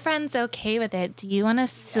your girlfriend's okay with it, do you want to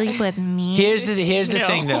sleep with me? Here's the No.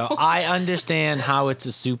 thing though. I understand how it's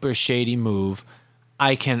a super shady move.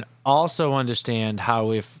 I can also understand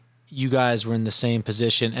how if you guys were in the same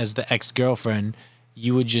position as the ex-girlfriend,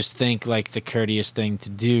 you would just think like the courteous thing to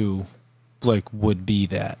do like would be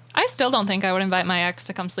that. I still don't think I would invite my ex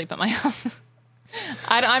to come sleep at my house.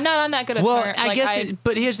 I'm not on that good a Well, term. I Like, guess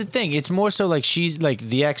but here's the thing. It's more so like she's like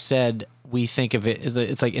the ex said we think of it as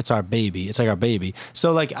it's like it's our baby. It's like our baby.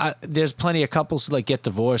 So like there's plenty of couples who like get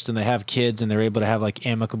divorced and they have kids and they're able to have like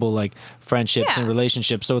amicable like friendships and Yeah.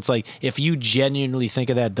 relationships. So it's like if you genuinely think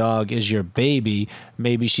of that dog as your baby,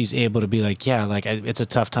 maybe she's able to be like, yeah, like it's a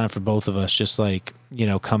tough time for both of us. Just like, you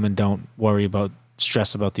know, come and don't worry about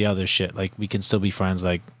stress about the other shit. Like we can still be friends.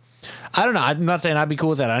 Like I don't know. I'm not saying I'd be cool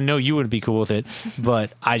with that. I know you wouldn't be cool with it,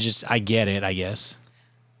 but I get it, I guess.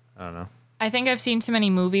 I don't know. I think I've seen too many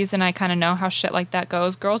movies and I kind of know how shit like that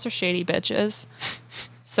goes. Girls are shady bitches.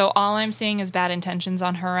 So all I'm seeing is bad intentions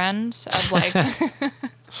on her end of like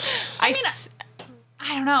I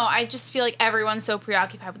don't know. I just feel like everyone's so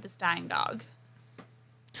preoccupied with this dying dog.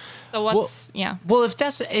 So what's yeah? Well, if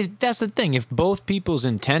that's the thing, if both people's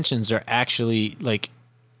intentions are actually like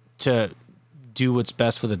to do what's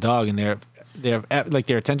best for the dog, and they're like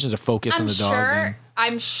their attentions are focused on the dog.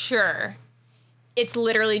 I'm sure it's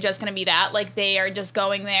literally just going to be that. Like, they are just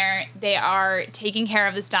going there. They are taking care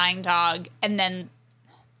of this dying dog, and then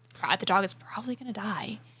the dog is probably going to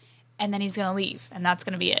die, and then he's going to leave, and that's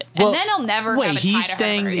going to be it. Well, and then he'll never wait. have a tie He's to her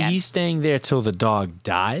staying. ever again. He's staying there till the dog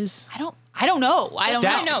dies. I don't know. I don't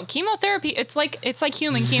I know. know chemotherapy. It's like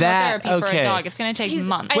human That- chemotherapy for okay. a dog. It's going to take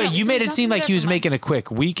months. I know, Wait, you so made he's it not seem gonna be like there he was for making a months.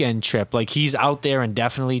 quick weekend trip. Like he's out there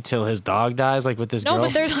indefinitely till his dog dies, like with this No, girl.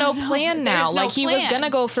 but there's no plan now. There's no Like he was plan. gonna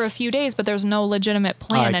go for a few days, but there's no legitimate All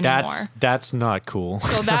plan right, anymore. that's not cool.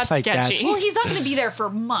 So that's Like, sketchy. Well, he's not going to be there for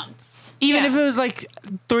months. Even Yeah. if it was like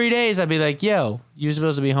 3 days, I'd be like, "Yo, you're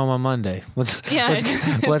supposed to be home on Monday. What's Yeah,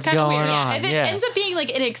 it's what's kinda going weird. on?" If it ends up being like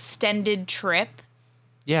an extended trip,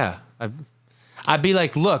 Yeah. I'd be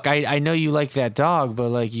like, look, I know you like that dog, but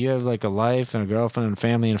like you have like a life and a girlfriend and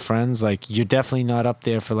family and friends. Like you're definitely not up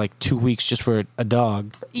there for like 2 weeks just for a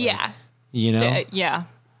dog. yeah. You know? Yeah.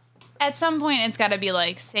 At some point, it's got to be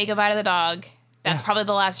like, say goodbye to the dog. That's probably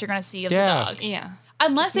the last you're going to see of Yeah. the dog. Yeah.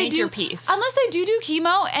 Unless Just they make do your peace. Unless they do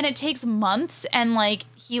chemo and it takes months and like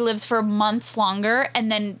he lives for months longer,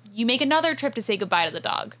 and then you make another trip to say goodbye to the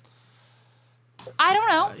dog. I don't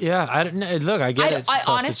know. Yeah. I don't know. Look, I get it. It's a I tough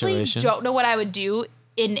honestly situation. don't know what I would do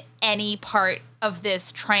in any part of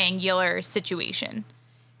this triangular situation.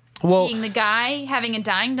 Well, Being the guy having a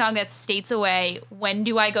dying dog that's states away, when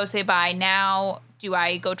do I go say bye? Now, do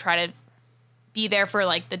I go try to be there for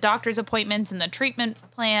like the doctor's appointments and the treatment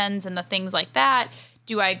plans and the things like that?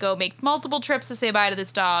 Do I go make multiple trips to say bye to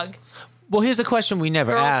this dog? well, here's the question we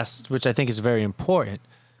never Girl- asked, which I think is very important.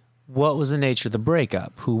 What was the nature of the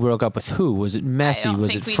breakup? Who broke up with who? Was it messy?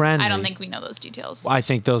 Was it friendly? I don't think we know those details. I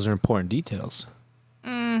think those are important details.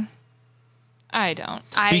 I don't.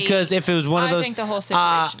 Because if it was one of I those, think the whole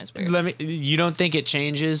situation is weird. You don't think it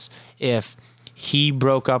changes if he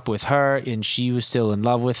broke up with her and she was still in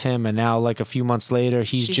love with him, and now like a few months later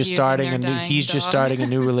he's She's just using starting their a new dying just dog. starting a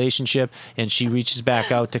new relationship, and she reaches back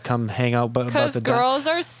out to come hang out about Because the dog. girls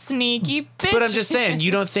are sneaky bitches. But I'm just saying,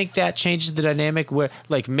 you don't think that changes the dynamic where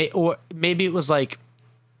like or maybe it was like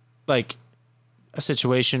a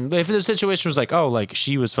situation. If the situation was like, oh, like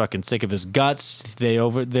she was fucking sick of his guts,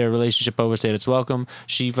 their relationship overstayed its welcome.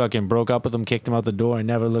 She fucking broke up with him, kicked him out the door, and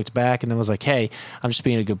never looked back. And then was like, hey, I'm just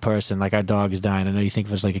being a good person. Like our dog is dying. I know you think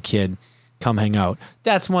of us like a kid. Come hang out.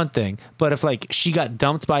 That's one thing. But if like she got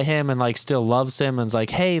dumped by him and like still loves him and's like,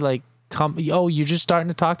 hey, like come. Oh, you're just starting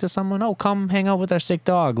to talk to someone. Oh, come hang out with our sick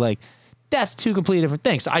dog. Like that's two completely different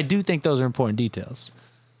things. I do think those are important details.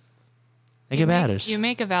 I think it matters. You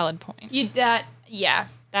make a valid point. Yeah.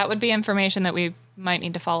 That would be information that we might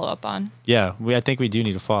need to follow up on. Yeah, I think we do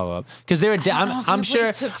need to follow up because there are. I'm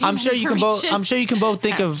sure. I'm sure you can both. I'm sure you can both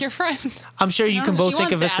think Ask of. your friend. I'm sure you can both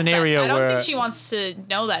think of a scenario I don't where. think she wants to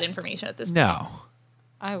know that information at this point. No.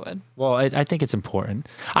 I would. Well, I think it's important.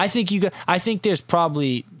 I think you. I think there's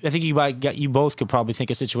probably. I think you both could probably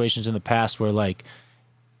think of situations in the past where like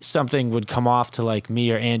something would come off to like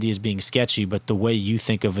me or Andy as being sketchy, but the way you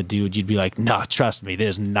think of a dude, you'd be like, nah, trust me,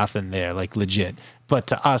 there's nothing there, like legit. But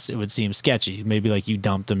to us, it would seem sketchy. Maybe like you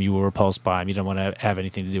dumped him, you were repulsed by him, you don't want to have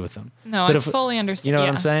anything to do with him. No, But I if- fully understand. You know what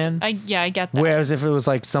Yeah. I'm saying? I get that. Whereas if it was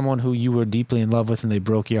like someone who you were deeply in love with and they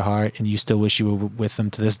broke your heart and you still wish you were with them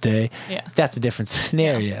to this day, Yeah. that's a different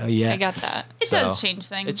scenario. Yeah. I get that. It So, does change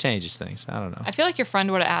things. It changes things. I don't know. I feel like your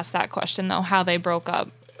friend would have asked that question though, how they broke up.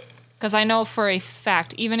 Because I know for a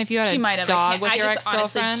fact, even if you had She a might have. dog with I your just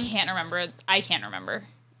honestly ex-girlfriend, can't remember. I can't remember.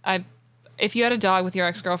 if you had a dog with your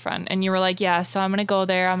ex-girlfriend and you were like, yeah, so I'm gonna go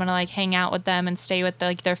there, I'm gonna like hang out with them and stay with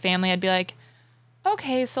like their family, I'd be like,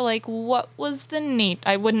 okay, so like what was the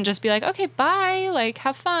I wouldn't just be like, okay, bye, like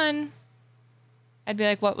have fun. I'd be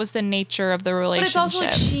like, what was the nature of the But relationship? it's also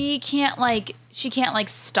like she can't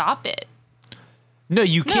stop it. No,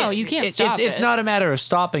 you No, can't. you can't It's stop it. not a matter of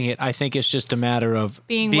stopping it. I think it's just a matter of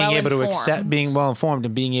Being able to well-informed. accept, being well informed,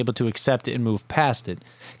 and being able to accept it and move past it.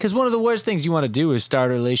 Because one of the worst things you want to do is start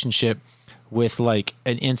a relationship with like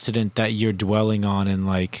an incident that you're dwelling on, and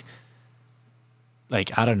like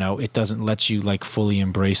I don't know, it doesn't let you like fully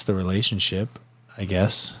embrace the relationship, I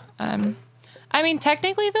guess. I mean,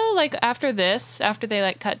 technically though, like after they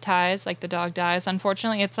like cut ties, like the dog dies,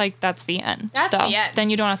 unfortunately, it's like that's the end. That's though. the end. Then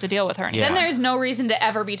you don't have to deal with her anymore. Yeah. Then there's no reason to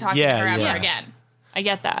ever be talking Yeah, to her ever yeah. again. I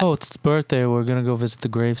get that. Oh, it's its birthday. We're gonna go visit the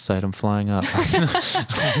gravesite. I'm flying up.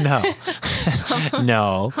 No,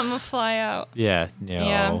 no. I'm gonna fly out. Yeah, no.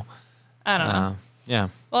 Yeah. I don't know. Yeah.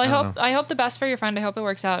 Well, don't know. I hope the best for your friend. I hope it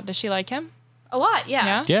works out. Does she like him? A lot, yeah.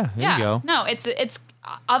 Yeah? Yeah, there you go. No, it's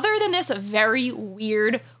other than this very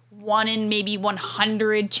weird 1 in maybe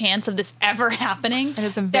 100 chance of this ever happening. It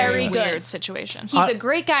is a very good. weird situation. He's a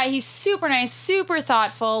great guy. He's super nice, super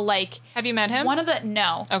thoughtful. Like, Have you met him?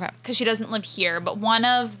 No. Okay. Because she doesn't live here. But one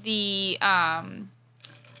of the,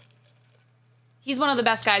 he's one of the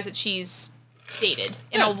best guys that she's dated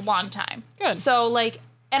in a Good. long time. Good. So, like,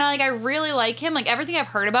 and I really like him. Like, everything I've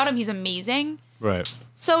heard about him, he's amazing. Right.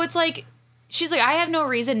 So it's like, she's like, I have no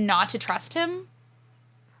reason not to trust him.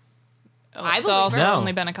 I It's believe also her. No.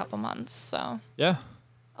 only been a couple months, so. Yeah.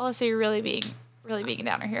 Alyssa, you're really being a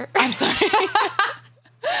downer here. I'm sorry. really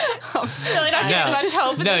not giving much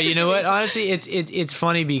hope. in No, this you know what? situation. Honestly, it's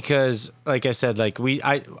funny because, like I said, like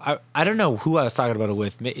I don't know who I was talking about it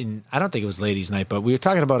with. I don't think it was ladies' night, but we were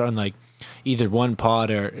talking about it on like either one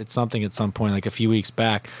pod or it's something at some point, like a few weeks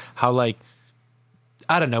back. How like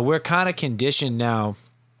I don't know, we're kind of conditioned now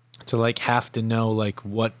to like have to know like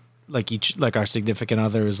what like our significant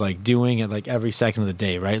other is like doing at like every second of the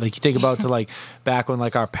day, right? Like you think about to like back when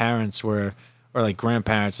like our parents were or like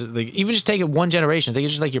grandparents, like even just take it one generation, think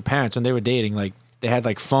it's just like your parents when they were dating, like they had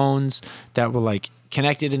like phones that were like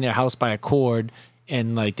connected in their house by a cord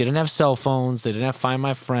and like they didn't have cell phones, they didn't have Find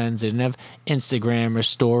My Friends, they didn't have Instagram or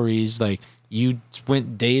stories. Like you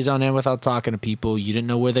went days on end without talking to people. You didn't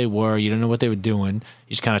know where they were. You didn't know what they were doing.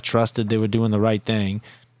 You just kind of trusted they were doing the right thing.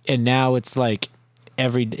 And now it's like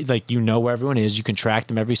like you know where everyone is. You can track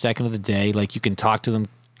them every second of the day. Like you can talk to them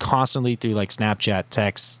constantly through like Snapchat,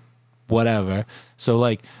 text, whatever. So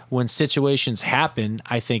like when situations happen,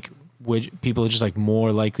 I think people are just like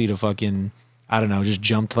more likely to fucking, I don't know, just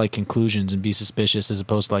jump to like conclusions and be suspicious as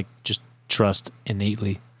opposed to like just trust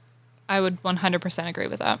innately. I would 100% agree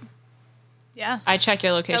with that. Yeah. I check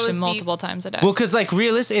your location was deep. multiple times a day. Well, because like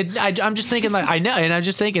realistic, I'm just thinking like I know, and I'm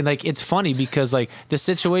just thinking like it's funny because like the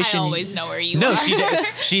situation. I always know where you No, are. she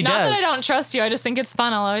Not does. that I don't trust you. I just think it's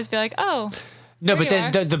fun. I'll always be like, oh, No, There but you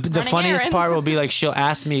then are, the running funniest errands. part will be like she'll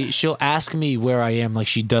ask me where I am like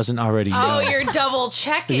she doesn't already know. Oh, you're double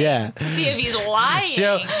checking. Yeah. To see if he's lying.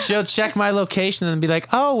 She'll check my location and be like,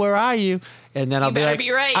 "Oh, where are you?" And then I'll be better like,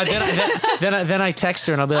 be right. then I text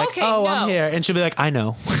her and I'll be like, Okay, "Oh, no. I'm here," and she'll be like, "I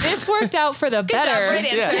know." this worked out for the job, better. right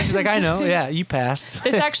answer. Yeah, she's like, "I know. Yeah, you passed."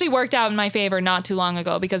 This actually worked out in my favor not too long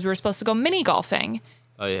ago because we were supposed to go mini golfing.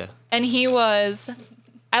 Oh yeah. And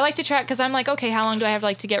I like to track because I'm like, okay, how long do I have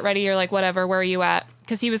like to get ready or like whatever, where are you at?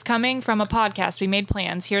 Because he was coming from a podcast. We made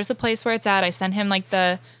plans. Here's the place where it's at. I sent him like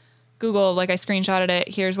the Google, like I screenshotted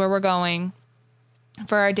it. Here's where we're going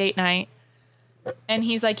for our date night. And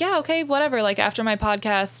he's like, yeah, okay, whatever. Like after my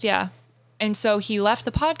podcast, yeah. And so he left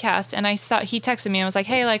the podcast and he texted me and was like,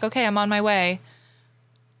 hey, like, okay, I'm on my way.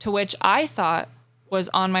 To which I thought was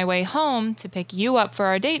on my way home to pick you up for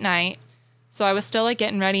our date night. So I was still like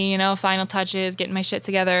getting ready, final touches, getting my shit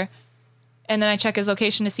together. And then I check his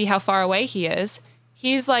location to see how far away he is.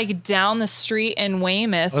 He's like down the street in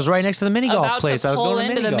Weymouth. I was right next to the mini golf about place. to I was pull going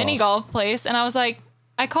to into the mini golf place. And I was like,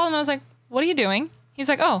 I called him. I was like, what are you doing? He's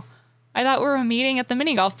like, oh, I thought we were meeting at the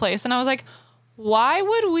mini golf place. And I was like, why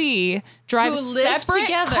would we drive Who live separate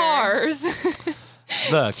together. cars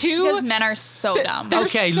Look. Because men are so dumb. they're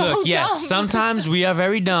Okay, so look, yes, dumb. sometimes we are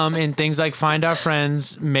very dumb and things like Find Our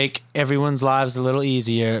Friends make everyone's lives a little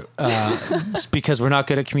easier because we're not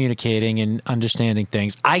good at communicating and understanding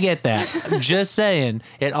things. I get that. Just saying,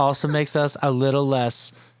 it also makes us a little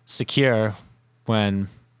less secure when,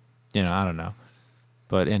 I don't know.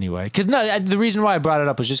 But anyway, because the reason why I brought it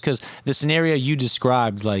up was just because the scenario you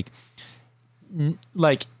described, like,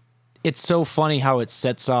 it's so funny how it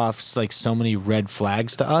sets off like so many red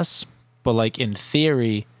flags to us, but like in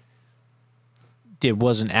theory, there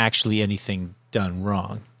wasn't actually anything done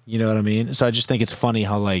wrong. You know what I mean? So I just think it's funny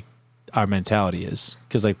how like our mentality is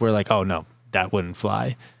because like we're like, oh no, that wouldn't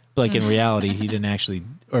fly. But like in reality, he didn't actually,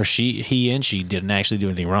 or he and she didn't actually do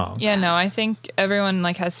anything wrong. Yeah, no, I think everyone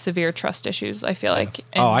like has severe trust issues. I feel like in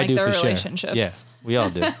Oh, I like do their for sure. relationships. Yeah, we all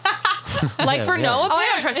do. Like for yeah. Noah, Oh, I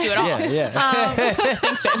don't trust you at all. Yeah.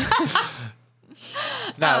 thanks, babe.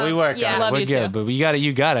 Nah, we work yeah. on it. Love We're you good, too. but you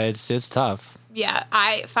got it. It's tough. Yeah,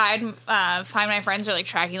 I find my friends are like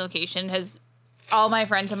tracking location because all my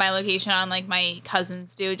friends have my location on like my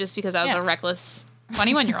cousins do just because I was Yeah. a reckless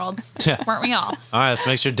 21-year-olds, Yeah. weren't we all? All right, let's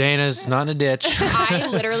make sure Dana's not in a ditch. I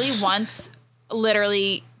literally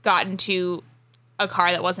got into a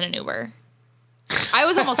car that wasn't an Uber. I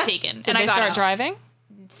was almost taken, Did and I they got start out. driving?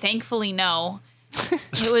 Thankfully, no.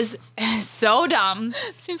 It was so dumb.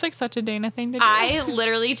 Seems like such a Dana thing to do. I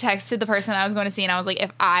literally texted the person I was going to see, and I was like,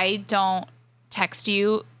 if I don't text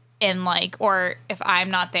you in like, or if I'm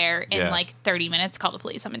not there in Yeah. like 30 minutes, call the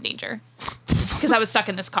police. I'm in danger. Because I was stuck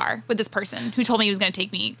in this car with this person who told me he was going to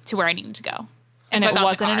take me to where I needed to go. And so I it got in the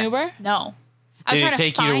wasn't an car. Uber? No. I was Did trying it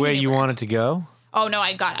take you to find where an you Uber. wanted to go? Oh no,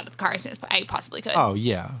 I got out of the car as soon as I possibly could. Oh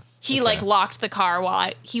yeah. He Okay. like locked the car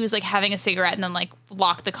while he was like having a cigarette and then like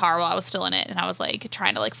locked the car while I was still in it. And I was like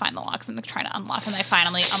trying to like find the locks and like, trying to unlock. And I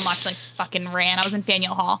finally unlocked, like fucking ran. I was in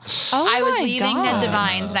Faneuil Hall. Oh I was my leaving God. Ned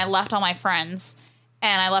Devines and I left all my friends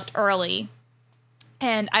and I left early.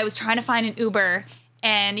 And I was trying to find an Uber.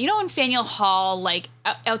 And you know, in Faneuil Hall, like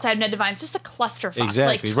outside Ned Devines, just a clusterfuck.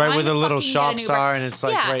 Exactly. Like, Right trying where the to little fucking get an shops Uber. are, and it's,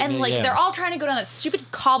 like, yeah, right and near- like yeah. they're all trying to go down that stupid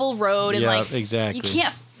cobble road, and Yeah, like exactly. you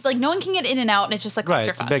can't, like no one can get in and out, and it's just like Right,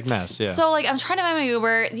 it's a clusterfuck. big mess, yeah. So like I'm trying to find my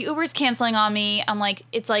Uber. The Uber's canceling on me. I'm like,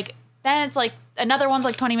 it's like then it's like another one's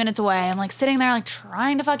like 20 minutes away. I'm like sitting there like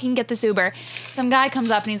trying to fucking get this Uber. Some guy comes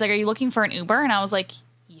up and he's like, "Are you looking for an Uber?" And I was like,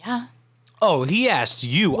 "Yeah." Oh, he asked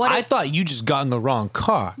you. What I if- thought you just got in the wrong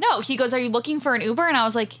car. No, he goes, "Are you looking for an Uber?" And I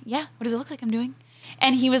was like, "Yeah." What does it look like I'm doing?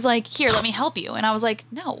 And he was like, "Here, let me help you." And I was like,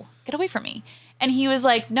 "No, get away from me." And he was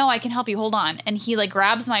like, "No, I can help you. Hold on." And he like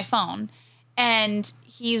grabs my phone and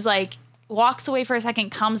he was like, walks away for a second,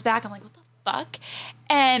 comes back. I'm like, "What the fuck?"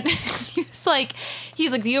 And he's like,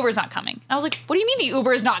 the Uber's not coming. And I was like, "What do you mean the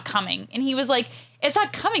Uber is not coming?" And he was like, "It's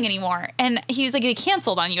not coming anymore." And he was like, "They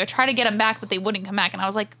canceled on you. I tried to get them back, but they wouldn't come back." And I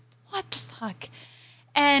was like, "What the fuck?"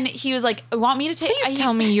 And he was like, "Want me to take?" Please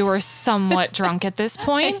tell me you were somewhat drunk at this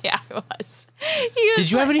point. Yeah, I was. He was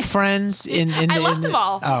Did you have like- any friends in I the, left in them the-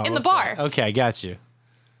 all Oh, in the okay. bar. Okay, I got you.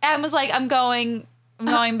 And was like, I'm going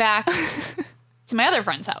back to my other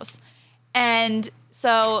friend's house. And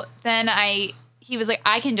so then he was like,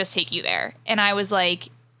 "I can just take you there." And I was like,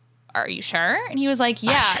 "Are you sure?" And he was like,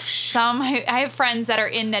 "Yeah, I have friends that are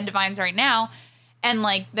in Ned Devines right now. And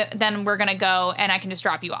like, then we're going to go and I can just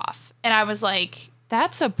drop you off." And I was like,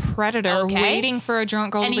 That's a predator Okay. waiting for a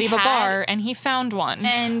drunk girl to And he leave a had- bar, and he found one.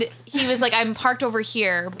 and he was like, "I'm parked over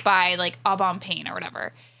here by like Aubon Pain or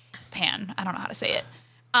whatever. Pan. I don't know how to say it."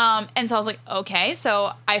 And so I was like, "Okay."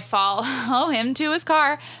 So I follow him to his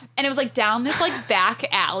car, and it was like down this like back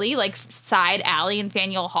alley, like side alley in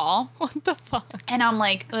Faneuil Hall. What the fuck? And I'm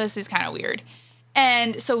like, "Oh, this is kind of weird."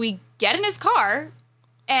 And so we get in his car,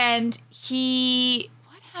 and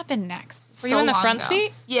what happened next? Were you in the long front ago.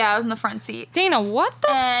 seat? Yeah, I was in the front seat. Dana, what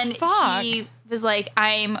the And fuck? he was like,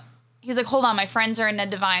 he was like, "Hold on, my friends are in Ned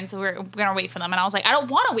Devine, so we're gonna wait for them." And I was like, "I don't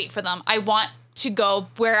want to wait for them. I want to go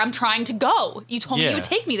where I'm trying to go. You told me you would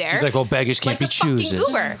take me there." He's like, well, beggars can't like be the choosers.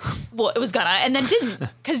 fucking Uber. Well, it was gonna, and then didn't,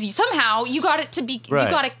 because somehow you got it to be, Right. you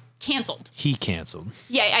got it canceled. He canceled.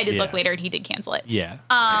 Yeah, I did look Yeah. later, and he did cancel it. Yeah.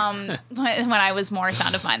 When I was more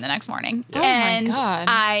sound of mind the next morning. Oh my And God.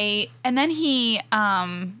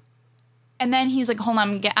 and then he was like, "Hold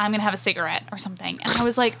on, I'm gonna have a cigarette or something." And I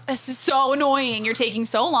was like, "This is so annoying. You're taking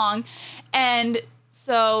so long." And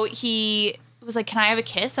so he was like, "Can I have a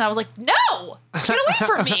kiss?" And I was like, "No, get away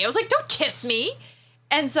from me." I was like, "Don't kiss me."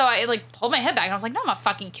 And so I like pulled my head back and I was like, "No, I'm not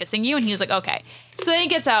fucking kissing you." And he was like, "Okay." So then he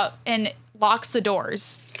gets out and locks the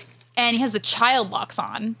doors, and he has the child locks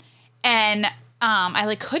on, and I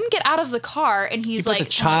like couldn't get out of the car, and he's You put like, the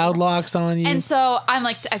child locks on you. and so I'm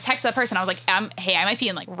like, I text that person. I was like, "Hey, I might be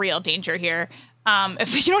in like real danger here.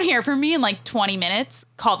 If you don't hear from me in like 20 minutes,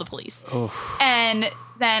 call the police." And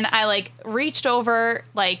then I like reached over,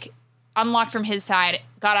 like unlocked from his side,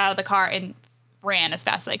 got out of the car, and ran as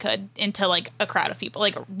fast as I could into like a crowd of people,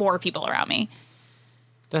 like more people around me.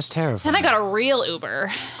 That's terrifying. Then I got a real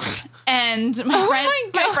Uber, and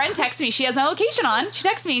my friend texts me. She has my location on. She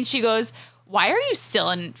texts me and she goes, "Why are you still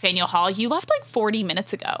in Faneuil Hall? You left like 40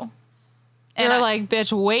 minutes ago." And You're I- like,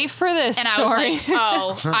 bitch, wait for this And story. I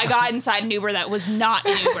was like, "Oh, I got inside an Uber that was not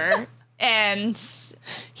an Uber." And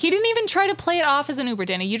He didn't even try to play it off as an Uber,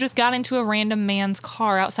 Dana. You just got into a random man's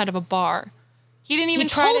car outside of a bar. He didn't even he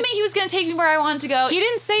try told to. me he was going to take me where I wanted to go. He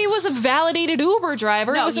didn't say it was a validated Uber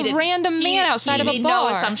driver. No, it was he a didn't. random He- man outside of He a made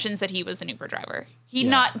bar. no assumptions that he was an Uber driver. He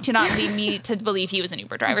Yeah. did not lead me to believe he was an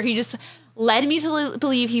Uber driver. He just led me to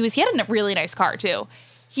believe he had a really nice car too.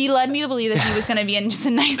 He led me to believe that he was going to be just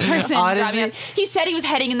a nice person. Honestly- driving. He said he was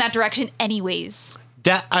heading in that direction anyways.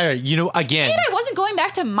 That, all right, you know, again. And I wasn't going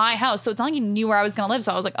back to my house, so it's not like he knew where I was going to live.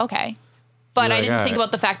 So I was like, okay. But You're I like, didn't all think right.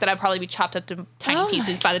 about the fact that I'd probably be chopped up to tiny Oh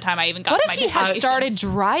pieces by the time I even got What to my if he had destination. started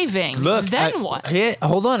driving? Look, then what?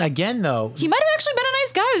 Hold on again, though. He might have actually been a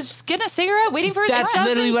nice guy. He was just getting a cigarette, waiting for his That's friend.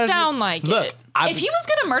 literally what I was- sound like Look, it. If he was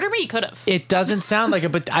gonna murder me, he could have. it doesn't sound like it,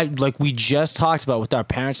 but like we just talked about with our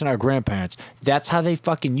parents and our grandparents. That's how they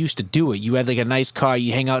fucking used to do it. You had like a nice car,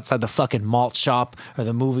 you hang outside the fucking malt shop or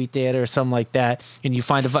the movie theater or something like that, and you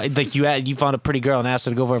find you found a pretty girl and asked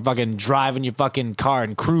her to go for a fucking drive in your fucking car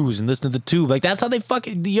and cruise and listen to the tube. Like that's how they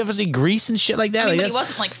fucking. Do you ever see Grease and shit like that? I mean, Like, but he that's-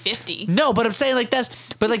 wasn't like 50. No, but I'm saying like that's.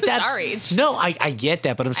 But like was that's. our age. No, I get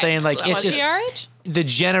that, but I'm saying like it's Was just he our age? the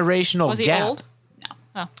generational Was he gap. old?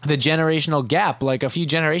 No. The generational gap, like a few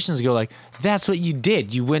generations ago, like that's what you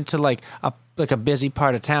did. You went to like a busy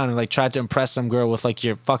part of town and like tried to impress some girl with like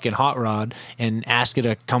your fucking hot rod and ask her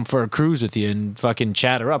to come for a cruise with you and fucking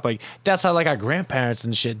chat her up. Like that's how like our grandparents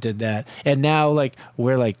and shit did that. And now like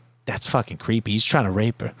we're like, that's fucking creepy. He's trying to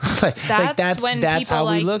rape her. That's when people how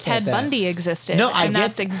we like look Ted at that. Bundy existed. No, I and get-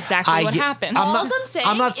 that's exactly I what get- happened. I'm All not- I'm saying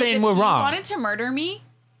I'm not is saying if we're he wrong. wanted to murder me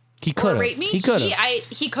He could or have. rape me, He could have.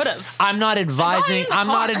 he could have. I'm not advising. in the I'm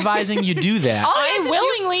not car. advising you do that. All he I had to do-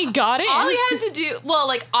 willingly got in. All he had to do, well,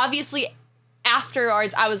 like obviously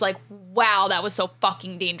afterwards, I was like, wow, that was so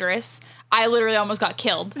fucking dangerous. I literally almost got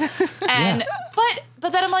killed. And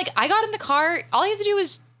but then I'm like, I got in the car. All you have to do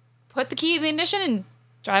is put the key in the ignition and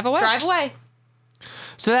Drive away. drive away.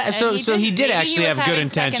 So that so he so he didn't. did Maybe he actually was have good having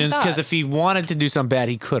second intentions because if he thoughts. wanted to do something bad,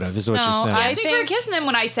 he could have. Is what you're No, saying. He I asked me for a think- kiss, and then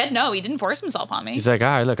when I said no, he didn't force himself on me. He's like, all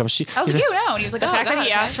right, look, I'm. I was like, ew, no. And he was like, The oh, fact God, that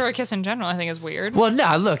he okay. asked for a kiss in general, I think, is weird. Well,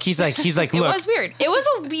 no, look, he's like, It look, was weird. It was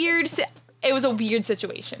a weird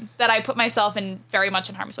situation that I put myself in very much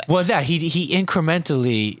in harm's way. well, no, he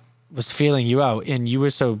incrementally was feeling you out, and you were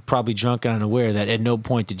so probably drunk and unaware that at no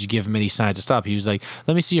point did you give him any signs to stop. He was like,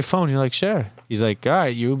 let me see your phone. You're like, sure. He's like, all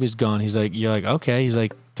right, your Uber's gone. He's like, you're like, okay. He's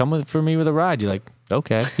like, come for me with a ride. You're like,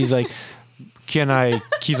 okay. He's like, can I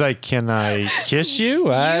kiss you? You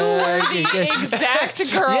were the exact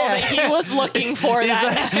girl Yeah. that he was looking for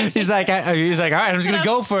that night. He's like, all right, I'm just gonna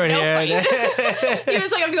go for it No here. He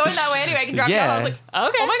was like, I'm going that way anyway. I can drop you Yeah. off. I was like,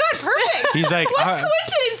 Okay. oh my God, perfect. He's like, what all right.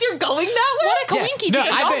 coincidence you're going that way? What a coinky dink.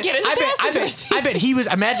 Don't get in the passenger seat. I bet he was.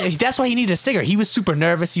 Imagine that's why he needed a cigarette. He was super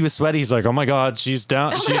nervous. He was sweaty. He's like, oh my god, she's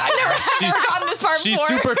down. I've never gotten this far She's before.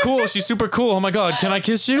 super cool. She's super cool. Oh my god, can I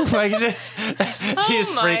kiss you? Like, he's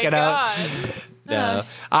Oh my freaking out. God. No.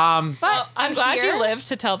 But I'm glad here, you lived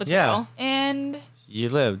to tell the Yeah. tale. And You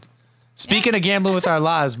lived. Speaking of gambling with our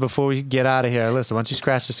lives, before we get out of here, listen, why don't you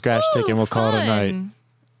scratch the scratch ticket and we'll call it a night. Fun.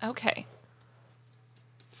 Okay.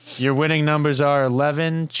 Your winning numbers are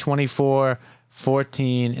 11, 24,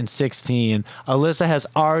 14, and 16. Alyssa has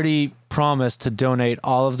already promised to donate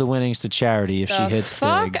all of the winnings to charity if she hits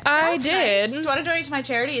Fuck, big. I that's did. nice. Do you want to donate to my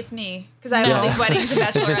charity? It's me. Because I have No. all these weddings and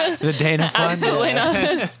bachelorettes. The Dana Fund. Absolutely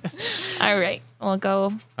not. All right. We'll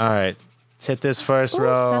go. All right. Let's hit this first Ooh,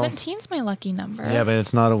 row. 17's my lucky number. Yeah, but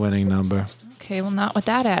it's not a winning number. Okay, well, not with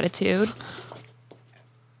that attitude.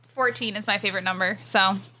 14 is my favorite number.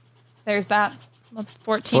 So there's that. Well,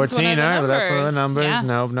 14's 14, one of all the right, well, that's one of the numbers. Yeah.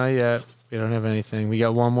 Nope, not yet. We don't have anything. We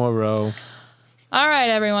got one more row. All right,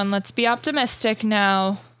 everyone, let's be optimistic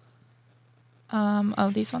now.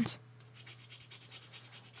 These ones.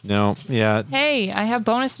 No, yeah. Hey, I have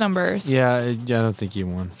bonus numbers. Yeah, I don't think you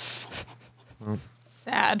won.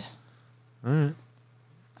 Sad. Oh,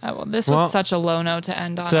 well, this Well, was such a low note to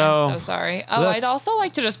end on. so, I'm so sorry. Oh, look- I'd also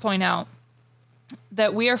like to just point out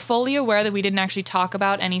that we are fully aware that we didn't actually talk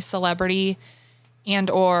about any celebrity and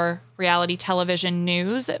or reality television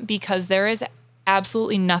news because there is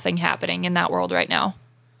absolutely nothing happening in that world right now.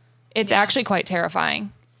 It's actually quite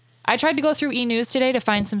terrifying. I tried to go through E! News today to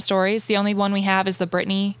find some stories. The only one we have is the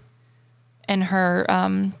Britney and her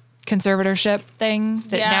conservatorship thing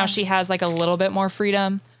that Yeah. now she has like a little bit more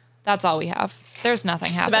freedom. That's all we have. There's nothing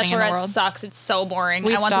The happening in the Bachelorette world. sucks. It's so boring.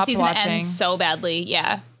 We I want the stopped season to watching. end so badly.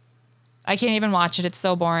 Yeah. I can't even watch it. It's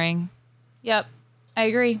so boring. Yep. I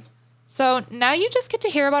agree. So now you just get to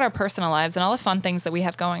hear about our personal lives and all the fun things that we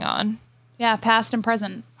have going on. Yeah, past and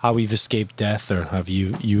present. How we've escaped death, or have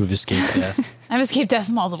you've escaped death? I've escaped death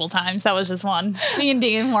multiple times. That was just one. Me and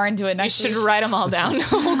Dean more into it You next should week. write them all down.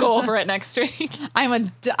 We'll go over it next week. I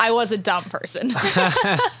was a dumb person.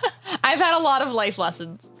 I've had a lot of life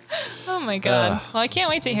lessons. Oh my God. Well, I can't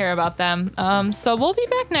wait to hear about them. So we'll be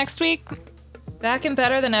back next week. Back and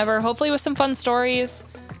better than ever. Hopefully with some fun stories.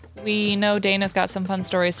 We know Dana's got some fun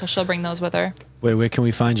stories, so she'll bring those with her. Wait, where can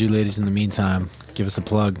we find you, ladies? In the meantime, give us a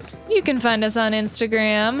plug. You can find us on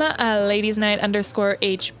Instagram,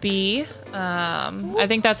 ladiesnight_HB. I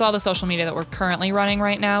think that's all the social media that we're currently running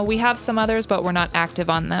right now. We have some others, but we're not active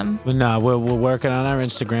on them. But no, we're working on our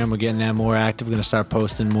Instagram. We're getting that more active. We're going to start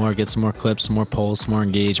posting more, get some more clips, some more polls, some more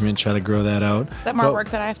engagement, try to grow that out. Is that more But- work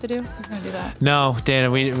that I have to do? Who's gonna do that? No, Dana,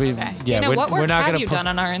 we Okay. yeah, Dana, we're, what we're work not have going you to done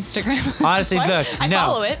on our Instagram? Honestly, What? look, I no.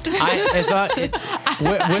 follow it.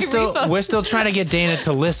 We're still trying to get Dana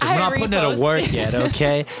to listen. I We're not putting her to repost. work yet,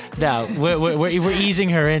 okay? No, we're easing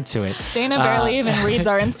her into it. Dana barely even reads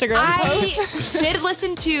our Instagram posts. I did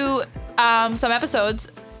listen to some episodes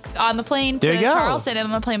on the plane to There you go. Charleston and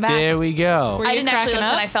on the plane back. There we go. Were I you didn't actually cracking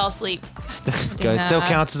listen. up? I fell asleep. Good. It still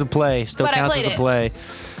Dana. counts as a play. Still But I counts as played a play.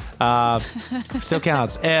 Still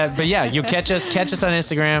counts. But yeah, you catch us on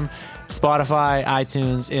Instagram, Spotify,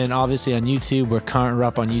 iTunes, and obviously on YouTube. We're currently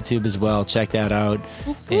up on YouTube as well. Check that out.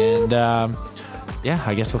 And yeah,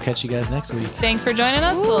 I guess we'll catch you guys next week. Thanks for joining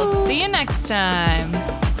us. We'll see you next time.